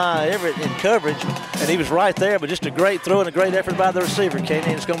Jeremiah Everett in coverage, and he was right there, but just a great throw and a great effort by the receiver, Kenny.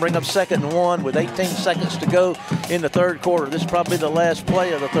 And it's going to bring up 2nd and 1 with 18 seconds to go in the third quarter. This is probably the last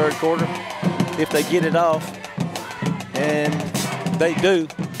play of the third quarter if they get it off, and they do.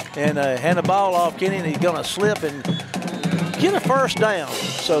 And hand the ball off, Kenny, and he's going to slip and get a first down.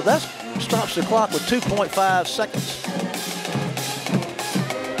 So that stops the clock with 2.5 seconds.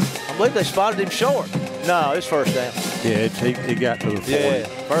 I believe they spotted him short. No, it's first down. Yeah, he got to the 40. Yeah,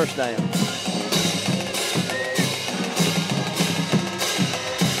 first down.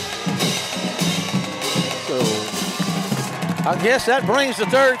 So I guess that brings the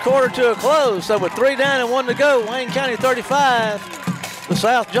third quarter to a close. So with 3 down and 1 to go, Wayne County 35, the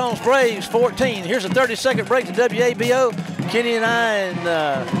South Jones Braves 14. Here's a 30-second break to WABO. Kenny and I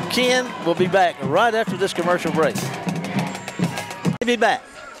and Ken will be back right after this commercial break. We'll be back.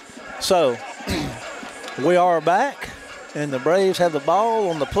 So we are back, and the Braves have the ball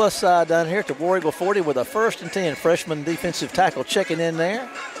on the plus side down here at the War Eagle 40 with a 1st and 10. Freshman defensive tackle checking in there.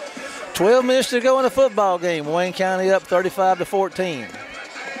 12 minutes to go in the football game. Wayne County up 35-14.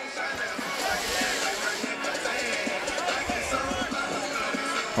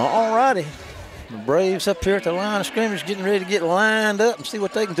 All righty. The Braves up here at the line of scrimmage getting ready to get lined up and see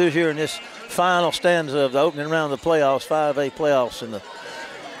what they can do here in this final stanza of the opening round of the playoffs, 5A playoffs in the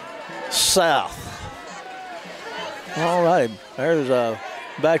South. All right, there's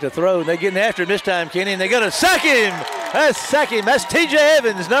back to throw. They're getting after him this time, Kenny, and they're going to sack him. That's T.J.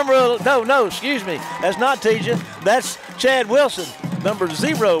 Evans, excuse me. That's not T.J. That's Chad Wilson, number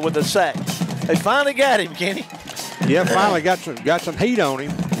 0 with the sack. They finally got him, Kenny. Yeah, finally got some heat on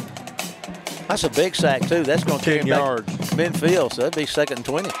him. That's a big sack, too. That's going to carry him 10 yards. back midfield, so that'd be 2nd and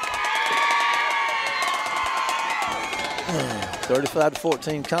 20.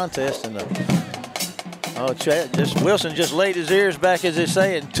 35-14 contest, and Wilson just laid his ears back, as they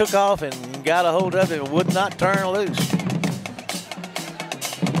say, and took off and got a hold of it and would not turn loose.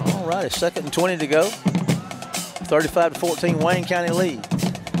 All right, 2nd and 20 to go. 35-14 Wayne County lead.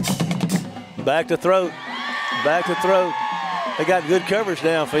 Back to throw. They got good coverage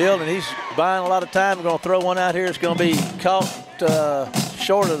downfield, and he's buying a lot of time. We're going to throw one out here. It's going to be caught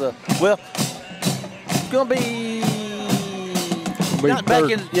short of the, well, it's going to be not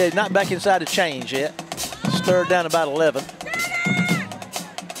back inside the chains yet. It's 3rd down about 11.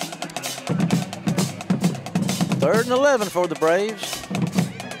 3rd and 11 for the Braves.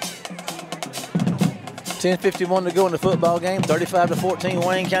 10:51 to go in the football game. 35-14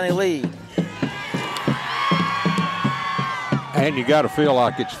 Wayne County lead. And you got to feel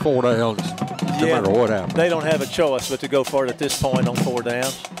like it's 4 downs, no matter what happens. They don't have a choice but to go for it at this point on 4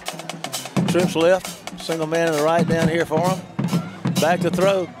 downs. Trips left, single man in the right down here for him. Back to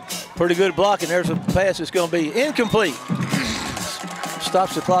throw. Pretty good blocking. There's a pass that's going to be incomplete.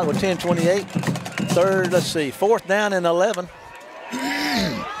 Stops the clock with 10:28. 4th down and 11.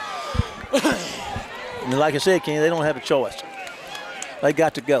 And like I said, Kenny, they don't have a choice. They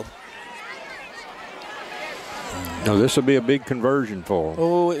got to go. No, this will be a big conversion for them.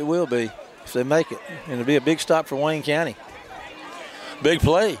 Oh, it will be if they make it. And it'll be a big stop for Wayne County. Big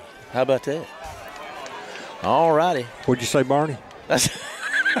play. How about that? All righty. What'd you say, Barney? That's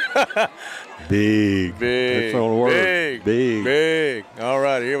big. Big. That's the word. Big. All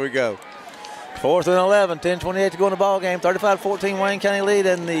right, here we go. 4th and 11, 10:28 to go in the ball game. 35-14 Wayne County lead,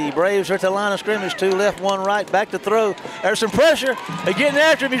 and the Braves are at the line of scrimmage. 2 left, 1 right. Back to throw. There's some pressure. They're getting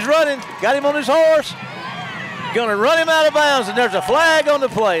after him. He's running. Got him on his horse. Going to run him out of bounds, and there's a flag on the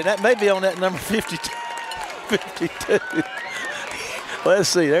play. That may be on that number 52. 52. Let's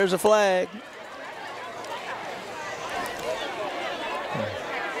see. There's a flag.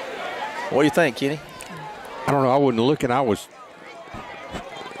 What do you think, Kenny? I don't know. I wasn't looking. I was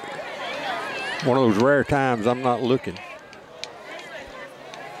one of those rare times I'm not looking.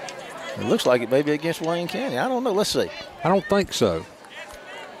 It looks like it may be against Wayne County. I don't know. Let's see. I don't think so.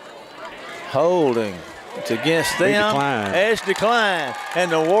 Holding. It's against them. Edge decline.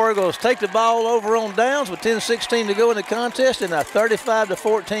 And the War Eagles take the ball over on downs with 10:16 to go in the contest and a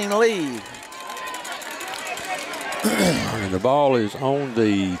 35-14 lead. And the ball is on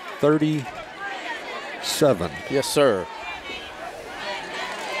the 37. Yes, sir.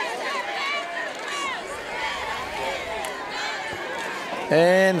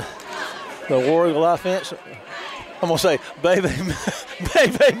 And the War Eagle offense, I'm going to say, Baby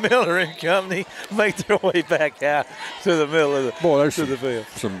Miller and company make their way back out to the middle of the Boy, there's to the field.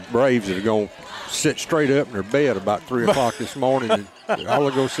 Some Braves that are going to sit straight up in their bed about 3 o'clock this morning, and all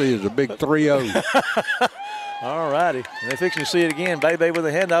they're going to see is a big 3-0. All righty. They're fixing to see it again. Bebe with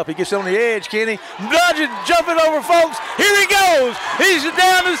a handoff. He gets on the edge, Kenny. Dodging, jumping over folks. Here he goes. He's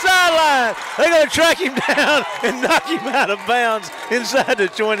down the sideline. They're going to track him down and knock him out of bounds inside the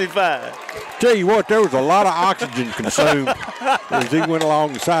 25. Tell you what, there was a lot of oxygen consumed as he went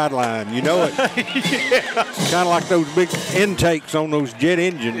along the sideline. You know it. Yeah. It's kind of like those big intakes on those jet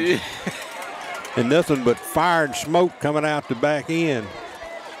engines. And nothing but fire and smoke coming out the back end.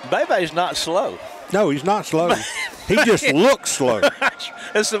 Bebe's not slow. No, he's not slow. He just looks slow.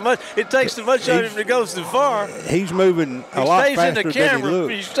 It's so much. It takes so much of him to go so far. He's moving a lot faster in the camera, than he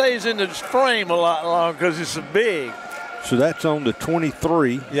looks. He stays in the frame a lot longer because it's so big. So that's on the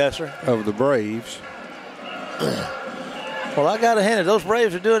 23 yes, sir. Of the Braves. Well, I got to hand it. Those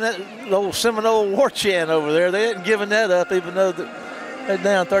Braves are doing that old Seminole war chant over there. They hadn't given that up, even though they're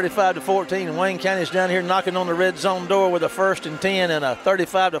down 35-14. And Wayne County's down here knocking on the red zone door with a 1st and 10 and a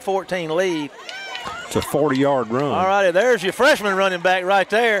 35-14 lead. It's a 40-yard run. All righty, there's your freshman running back right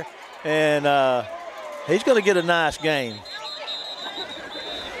there. And he's going to get a nice game.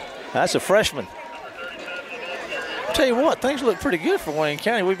 That's a freshman. I'll tell you what, things look pretty good for Wayne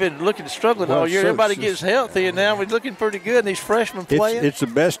County. We've been struggling all year. Everybody gets healthy, and now we're looking pretty good. And these freshmen playing. It's the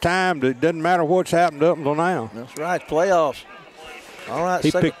best time. It doesn't matter what's happened up until now. That's right, playoffs. All right.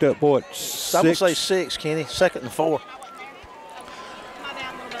 He picked up, what, 6? I'm going to say 6, Kenny. 2nd and 4.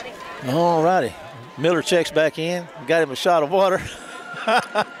 All righty. Miller checks back in. Got him a shot of water.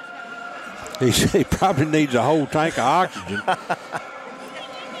 He probably needs a whole tank of oxygen.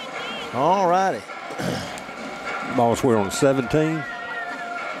 All righty. Ball's we're on 17.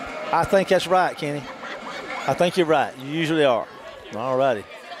 I think that's right, Kenny. I think you're right. You usually are. All righty.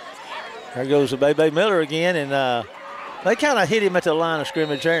 There goes the Bebe Miller again, and they kind of hit him at the line of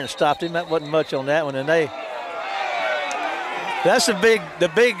scrimmage there and stopped him. That wasn't much on that one, and that's the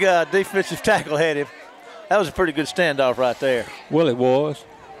big defensive tackle had him. That was a pretty good standoff right there. Well, it was.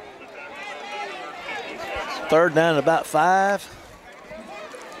 3rd down and about 5.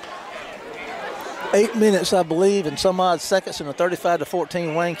 8 minutes, I believe, and some odd seconds in a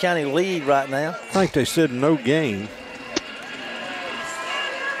 35-14 Wayne County lead right now. I think they said no gain.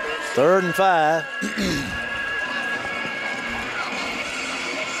 3rd and 5.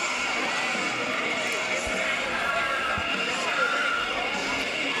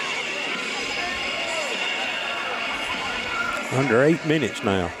 Under 8 minutes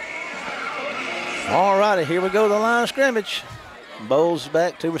now. All righty, here we go to the line of scrimmage. Bowles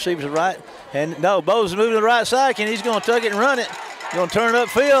back, 2 receivers to the right. And no, Bowles is moving to the right side, and he's going to tuck it and run it. Going to turn it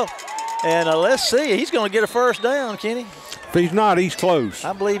upfield. And let's see, he's going to get a 1st down, Kenny. If he's not, he's close.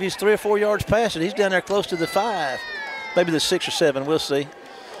 I believe he's 3 or 4 yards past it. He's down there close to the 5. Maybe the 6 or 7, we'll see.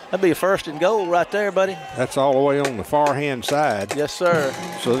 That'd be a 1st and goal right there, buddy. That's all the way on the far-hand side. Yes, sir.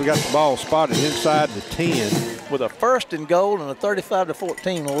 So they got the ball spotted inside the 10. With a 1st and goal and a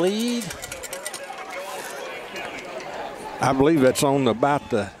 35-14 lead. I believe that's on about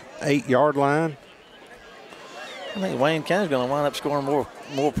the 8-yard line. I think Wayne County's going to wind up scoring more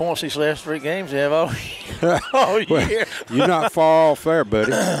points these last 3 games they have all year. Well, you're not far off there,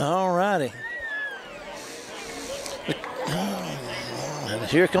 buddy. All righty. And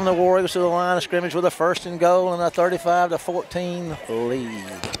here come the Warriors to the line of scrimmage with a 1st and goal and a 35-14 lead.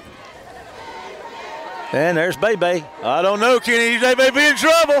 And there's Bebe. I don't know, Kenny. They may be in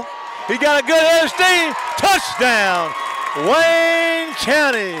trouble. He got a good head of steam. Touchdown. Wayne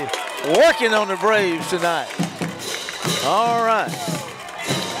County working on the Braves tonight. All right.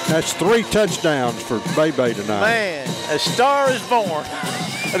 That's 3 touchdowns for Bebe tonight. Man, a star is born.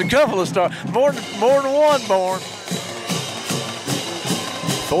 And a couple of stars. More than one born.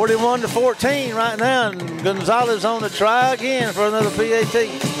 41-14 right now. And Gonzalez on the try again for another PAT.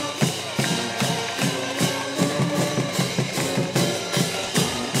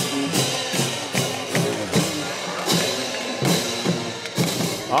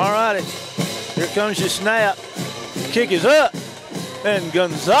 All righty, here comes your snap. Kick is up, and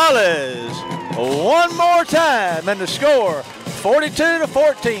Gonzalez one more time, and the score,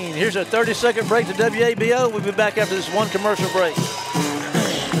 42-14. Here's a 30-second break to WABO. We'll be back after this one commercial break.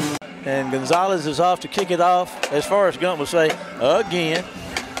 And Gonzalez is off to kick it off, as Forrest Gump would say, again.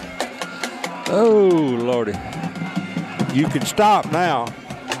 Oh, Lordy. You can stop now.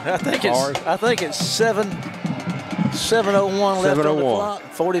 I think it's 7:01 left on the clock.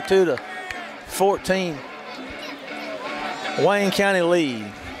 42-14. Wayne County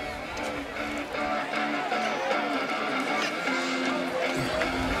lead.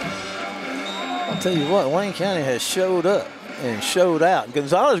 I'll tell you what, Wayne County has showed up. and showed out.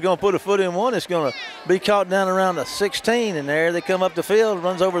 Gonzalez is going to put a foot in one. It's going to be caught down around the 16, and there they come up the field,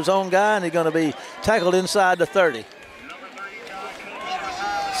 runs over his own guy, and he's going to be tackled inside the 30.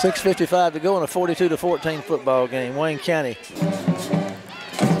 6:55 to go in a 42-14 football game. Wayne County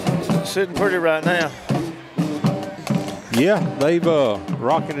sitting pretty right now. Yeah, they've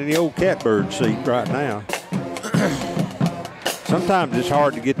rocking in the old catbird seat right now. Sometimes it's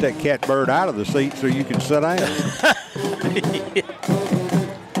hard to get that catbird out of the seat so you can sit down.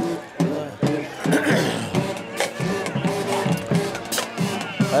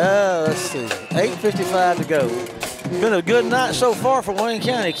 Let's see. 8:55 to go. Been a good night so far for Wayne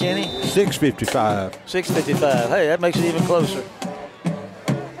County, Kenny. 6:55. 6:55. Hey, that makes it even closer.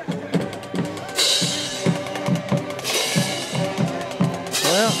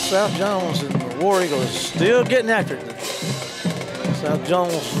 Well, South Jones and the War Eagles still getting after it. South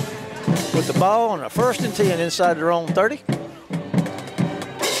Jones with the ball on a 1st and 10 inside their own 30.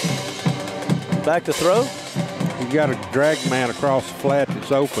 Back to throw. You got a drag man across the flat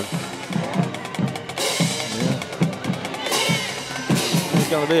that's open. It's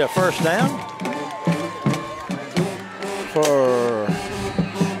going to be a 1st down for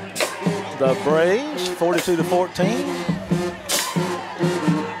the Braves, 42-14.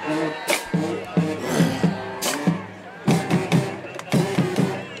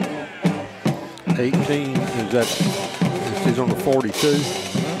 18, he's on the 42.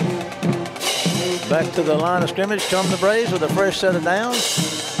 Back to the line of scrimmage come the Braves with a fresh set of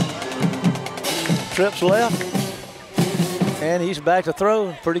downs. Trips left. And he's back to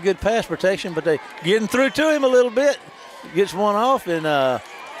throw. Pretty good pass protection, but they getting through to him a little bit. Gets one off, and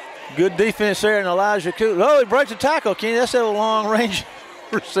good defense there, and Elijah Coote. Oh, he breaks the tackle, Kenny. That's a long-range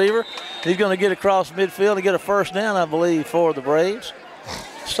receiver. He's going to get across midfield and get a 1st down, I believe, for the Braves.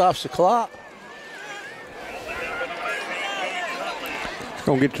 Stops the clock.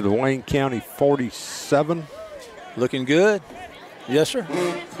 Going to get to the Wayne County 47. Looking good. Yes, sir.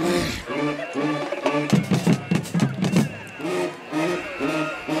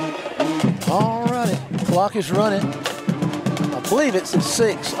 All righty. Clock is running. I believe it's at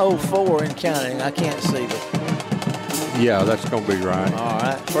 6:04 in counting. I can't see, but. Yeah, that's going to be right. All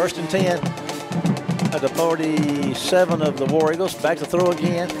right. 1st and 10 at the 47 of the War Eagles. Back to throw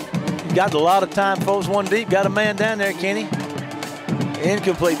again. Got a lot of time. Folks one deep. Got a man down there, Kenny.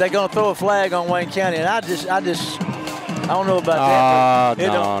 Incomplete. They're going to throw a flag on Wayne County, and I don't know about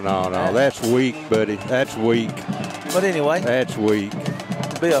that. No. That's weak, buddy. That's weak. But anyway. That's weak.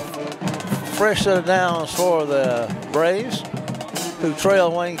 It'll be a fresh set of downs for the Braves, who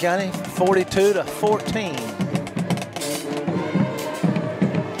trail Wayne County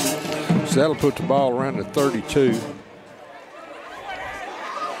 42-14. So that'll put the ball around the 32.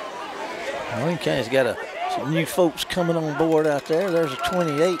 Wayne County's got some new folks coming on board out there. There's a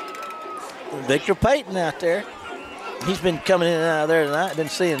 28. Victor Payton out there. He's been coming in and out of there tonight. Been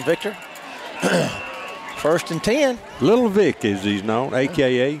seeing Victor. 1st and 10. Little Vic, as he's known,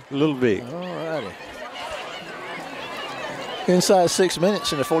 a.k.a. Little Vic. All righty. Inside 6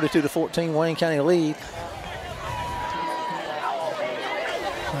 minutes in the 42-14 Wayne County lead.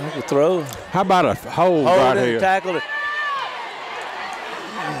 The throw. How about a hold right here? Tackled it.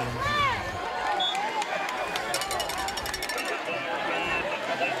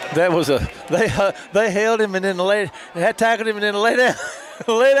 That was they held him and then had tackled him and then lay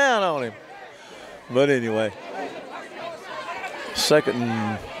down on him. But anyway,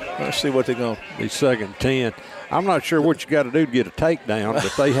 let's see what they're going to be. 2nd and 10. I'm not sure what you got to do to get a takedown,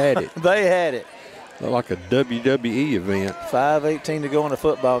 but they had it. They had it. Like a WWE event. 5:18 to go in the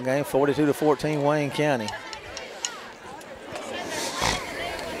football game. 42-14 Wayne County.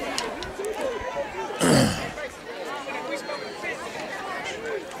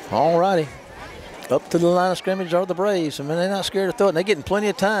 All righty. Up to the line of scrimmage are the Braves. I mean, they're not scared to throw it. And they're getting plenty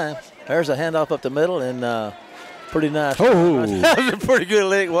of time. There's a handoff up the middle, and pretty nice. Oh. That was a pretty good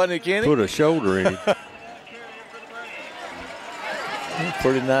lick, wasn't it, Kenny? Put a shoulder in it.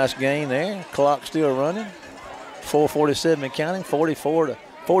 Pretty nice gain there. Clock still running. 4:47 and counting.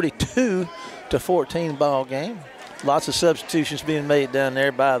 42-14 ball game. Lots of substitutions being made down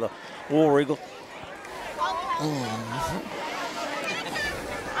there by the War Eagle.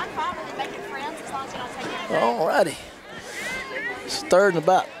 All righty. It's 3rd and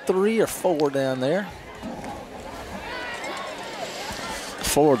about 3 or 4 down there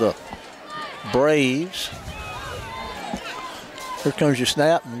for the Braves. Here comes your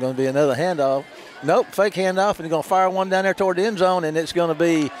snap, and going to be another handoff. Nope, fake handoff, and they're going to fire one down there toward the end zone, and it's going to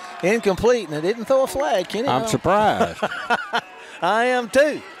be incomplete, and they didn't throw a flag, Kenny. I'm surprised. I am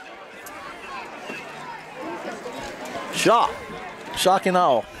too. Shocking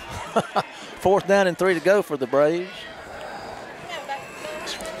all. 4th down and 3 to go for the Braves.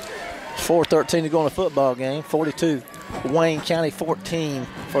 4:13 to go in the football game. 42 Wayne County 14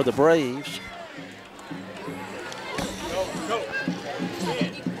 for the Braves.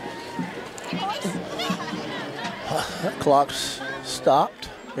 That clock's stopped.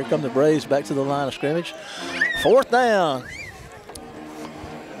 Here come the Braves back to the line of scrimmage. 4th down.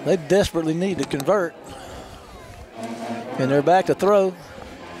 They desperately need to convert. And they're back to throw.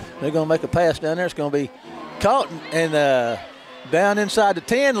 They're going to make a pass down there. It's going to be caught and down inside the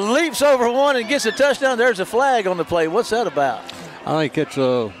 10. Leaps over one and gets a touchdown. There's a flag on the play. What's that about? I think it's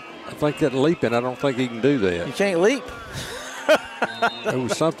I think that leaping. I don't think he can do that. You can't leap. There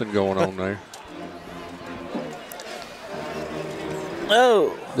was something going on there.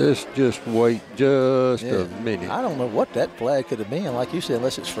 Oh. Just wait just a minute. I don't know what that flag could have been, like you said,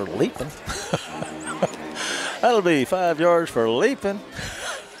 unless it's for leaping. That'll be 5 yards for leaping.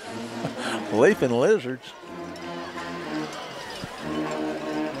 Leaping lizards.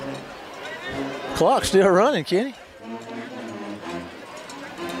 Clock's still running, Kenny.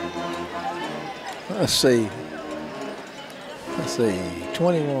 Let's see.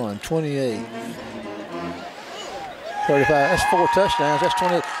 21, 28. 35, that's 4 touchdowns, that's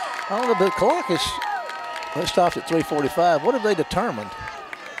 20. I don't know, but the clock is, it stops at 3:45. What have they determined?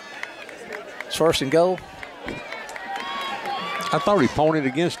 It's 1st and goal. I thought he pointed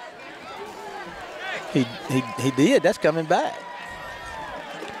against. He did, that's coming back.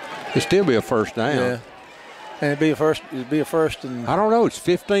 It'd still be a 1st down. Yeah. And it'd be a first and. I don't know, it's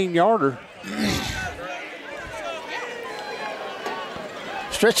 15-yarder.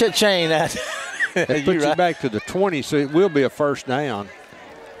 Stretch that chain out. That puts you back to the 20, so it will be a 1st down.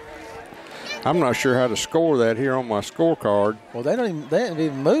 I'm not sure how to score that here on my scorecard. Well, they haven't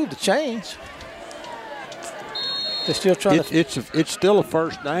even moved the chains. They're still trying to. It's still a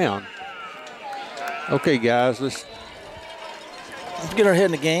 1st down. Okay, guys, let's get our head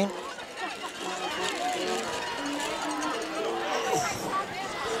in the game.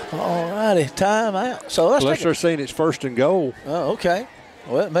 All righty, time out. So unless they're saying it's 1st and goal. Oh, okay.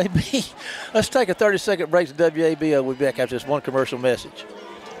 Well, it may be. Let's take a 30-second break to WABO. We'll be back after this one commercial message.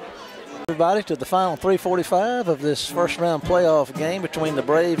 Everybody, to the final 3:45 of this first-round playoff game between the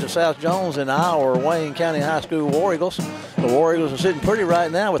Braves of South Jones and our Wayne County High School War Eagles. The War Eagles are sitting pretty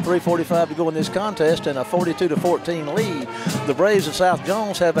right now with 3:45 to go in this contest and a 42-14 lead. The Braves of South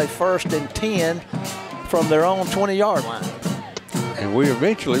Jones have a 1st and 10 from their own 20-yard line. And we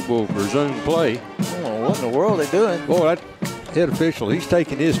eventually will resume play. Oh, what in the world are they doing? Boy, that head official, he's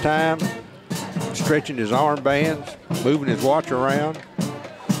taking his time, stretching his armbands, moving his watch around.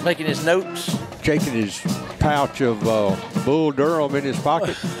 Making his notes. Shaking his pouch of Bull Durham in his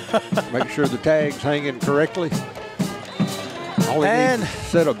pocket. Make sure the tag's hanging correctly. All he needs is a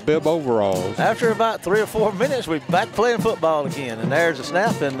set of bib overalls. After about 3 or 4 minutes, we're back playing football again. And there's a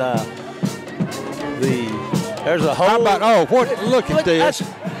snap and there's a hole. Look at this.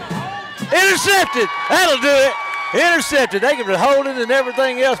 Intercepted. That'll do it. Intercepted. They can hold it and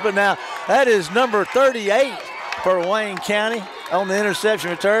everything else, but now that is number 38 for Wayne County on the interception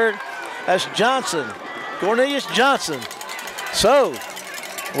return. That's Johnson, Cornelius Johnson. So,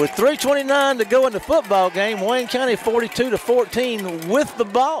 with 3:29 to go in the football game, Wayne County 42-14 with the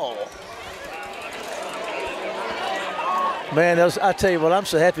ball. Man, I tell you what, I'm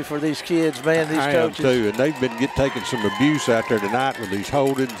so happy for these kids, man, these coaches. I am too, and they've been taking some abuse out there tonight with these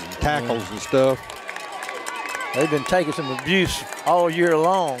holdings and tackles and stuff. They've been taking some abuse all year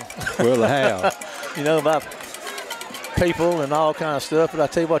long. Well, they have. You know, about people and all kind of stuff. But I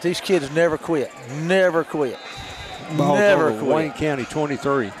tell you what, these kids never quit. Never quit. Never quit. Wayne County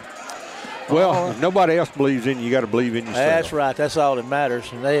 23. Well, if nobody else believes in you, you got to believe in yourself. That's right. That's all that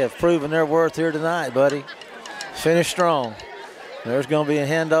matters. And they have proven their worth here tonight, buddy. Finish strong. There's going to be a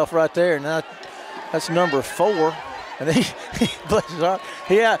handoff right there. Now that's number 4. And bless his heart,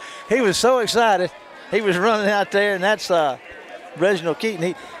 he was so excited. He was running out there, and that's Reginald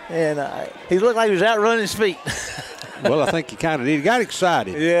Keaton. He looked like he was outrunning his feet. Well, I think he kind of did. He got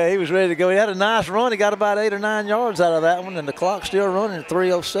excited. Yeah, he was ready to go. He had a nice run. He got about 8 or 9 yards out of that one, and the clock's still running at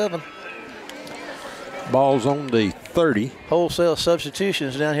 3:07. Ball's on the 30. Wholesale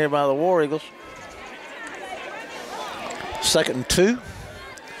substitutions down here by the War Eagles. 2nd and 2.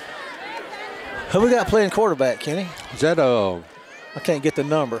 Who we got playing quarterback, Kenny? Is that I can't get the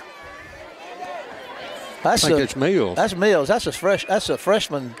number. I think it's Mills. That's Mills. That's a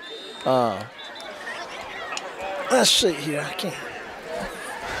freshman. Let's see here. I can't.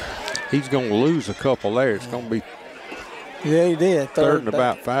 He's going to lose a couple there. It's going to be. Yeah, he did. Third and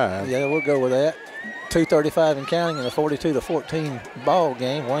about 5. Yeah, we'll go with that. 2:35 and counting in a 42-14 ball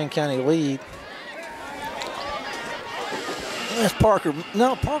game. Wayne County lead. That's Parker.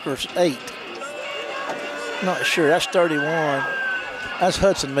 No, Parker's 8. Not sure. That's 31. That's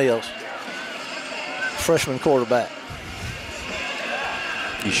Hudson Mills, freshman quarterback.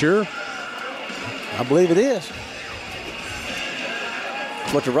 You sure? I believe it is.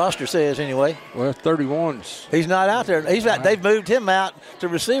 That's what the roster says anyway. Well, 31's. He's not out there. He's out. They've moved him out to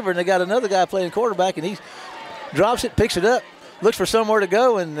receiver, and they got another guy playing quarterback, and he drops it, picks it up, looks for somewhere to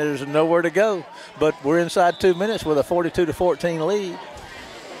go, and there's nowhere to go. But we're inside 2 minutes with a 42-14 lead.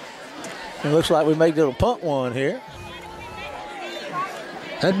 It looks like we may be able to punt one here.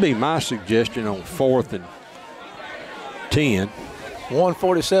 That'd be my suggestion on 4th and 10.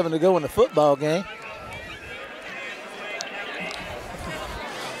 1:47 to go in the football game.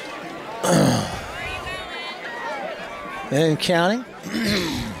 And counting.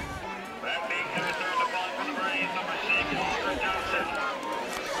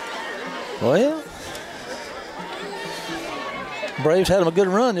 Well, Braves had them a good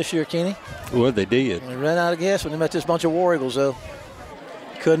run this year, Kenny. Well, they did. They ran out of gas when they met this bunch of War Eagles, though.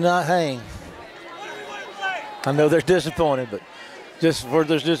 Could not hang. I know they're disappointed, but just where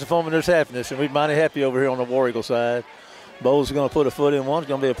there's disappointment, there's happiness, and we're mighty happy over here on the War Eagle side. Bowles is going to put a foot in one. It's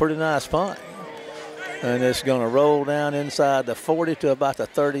going to be a pretty nice punt. And it's going to roll down inside the 40 to about the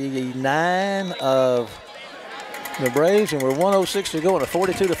 39 of the Braves, and we're 1:06 to go in a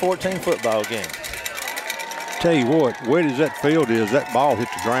 42-14 football game. Tell you what, wet as that field is, that ball hit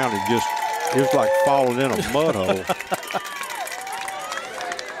the ground and just, it was like falling in a mud hole.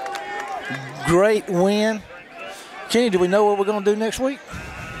 Great win. Kenny, do we know what we're going to do next week?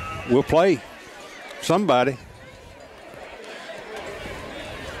 We'll play somebody.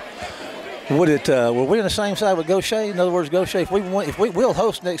 Would it? Were we on the same side with Gaucher? In other words, Gaucher, if we will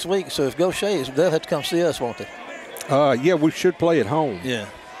host next week, so if Gaucher is, they'll have to come see us, won't they? Yeah, we should play at home. Yeah.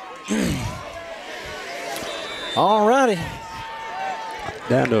 All righty.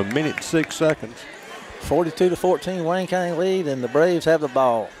 Down to 1:06. 42-14, Wayne County lead, and the Braves have the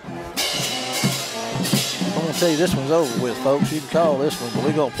ball. I'm going to tell you, this one's over with, folks. You can call this one, but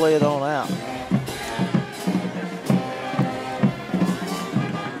we're going to play it on out.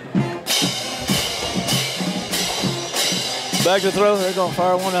 Back to throw. They're going to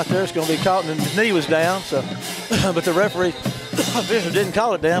fire one out there. It's going to be caught, and his knee was down. So, but the referee official didn't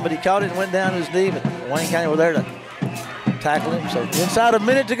call it down, but he caught it and went down to his knee. But Wayne County were there to tackle him. So inside a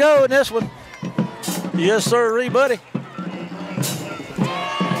minute to go in this one. Yes, sir, buddy.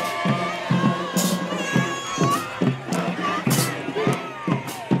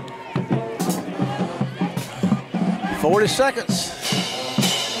 "40 seconds.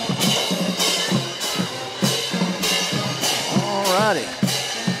 Righty.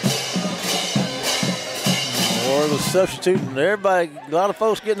 War was substituting. Everybody, a lot of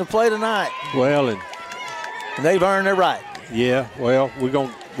folks getting to play tonight. Well, and they've earned their right. Yeah, well, we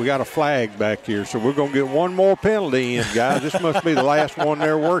got a flag back here, so we're gonna get one more penalty in, guys. This must be the last one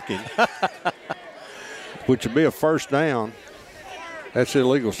they're working, which would be a first down. That's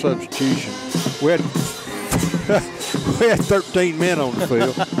illegal substitution. We had 13 men on the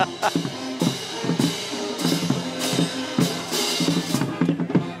field.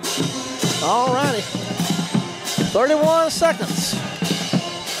 All righty. 31 seconds.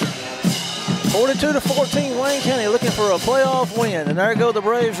 42-14, Wayne County looking for a playoff win. And there go the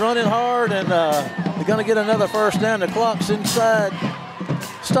Braves running hard, and they're going to get another first down. The clock's inside.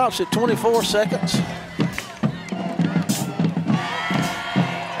 Stops at 24 seconds.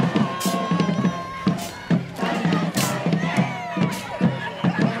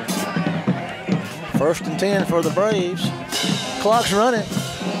 First and 10 for the Braves. Clock's running.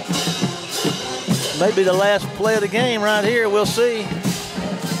 Maybe the last play of the game right here. We'll see.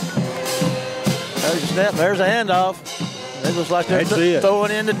 There's a snap. There's a handoff. It looks like they're throwing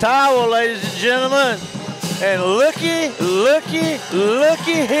in the towel, ladies and gentlemen. And looky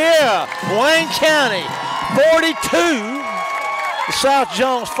here. Wayne County 42, South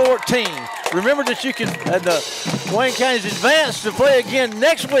Jones 14. Remember that you can, Wayne County's advanced to play again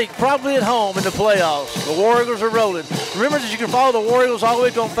next week, probably at home in the playoffs. The War Eagles are rolling. Remember that you can follow the War Eagles all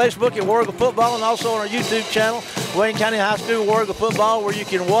week on Facebook at War Eagle Football, and also on our YouTube channel, Wayne County High School War Eagle Football, where you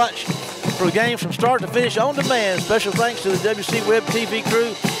can watch for games from start to finish on demand. Special thanks to the WC Web TV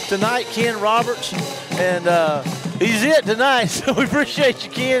crew tonight, Ken Roberts, and he's it tonight, so we appreciate you,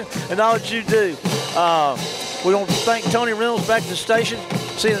 Ken, and all that you do. We want to thank Tony Reynolds back at the station,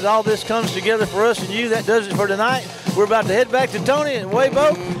 seeing as all this comes together for us and you. That does it for tonight. We're about to head back to Tony and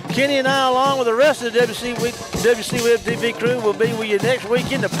Waybo. Kenny and I, along with the rest of the WC Web TV crew, will be with you next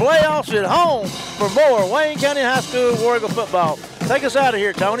week in the playoffs at home for more Wayne County High School War Eagle football. Take us out of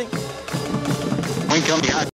here, Tony. Wayne County High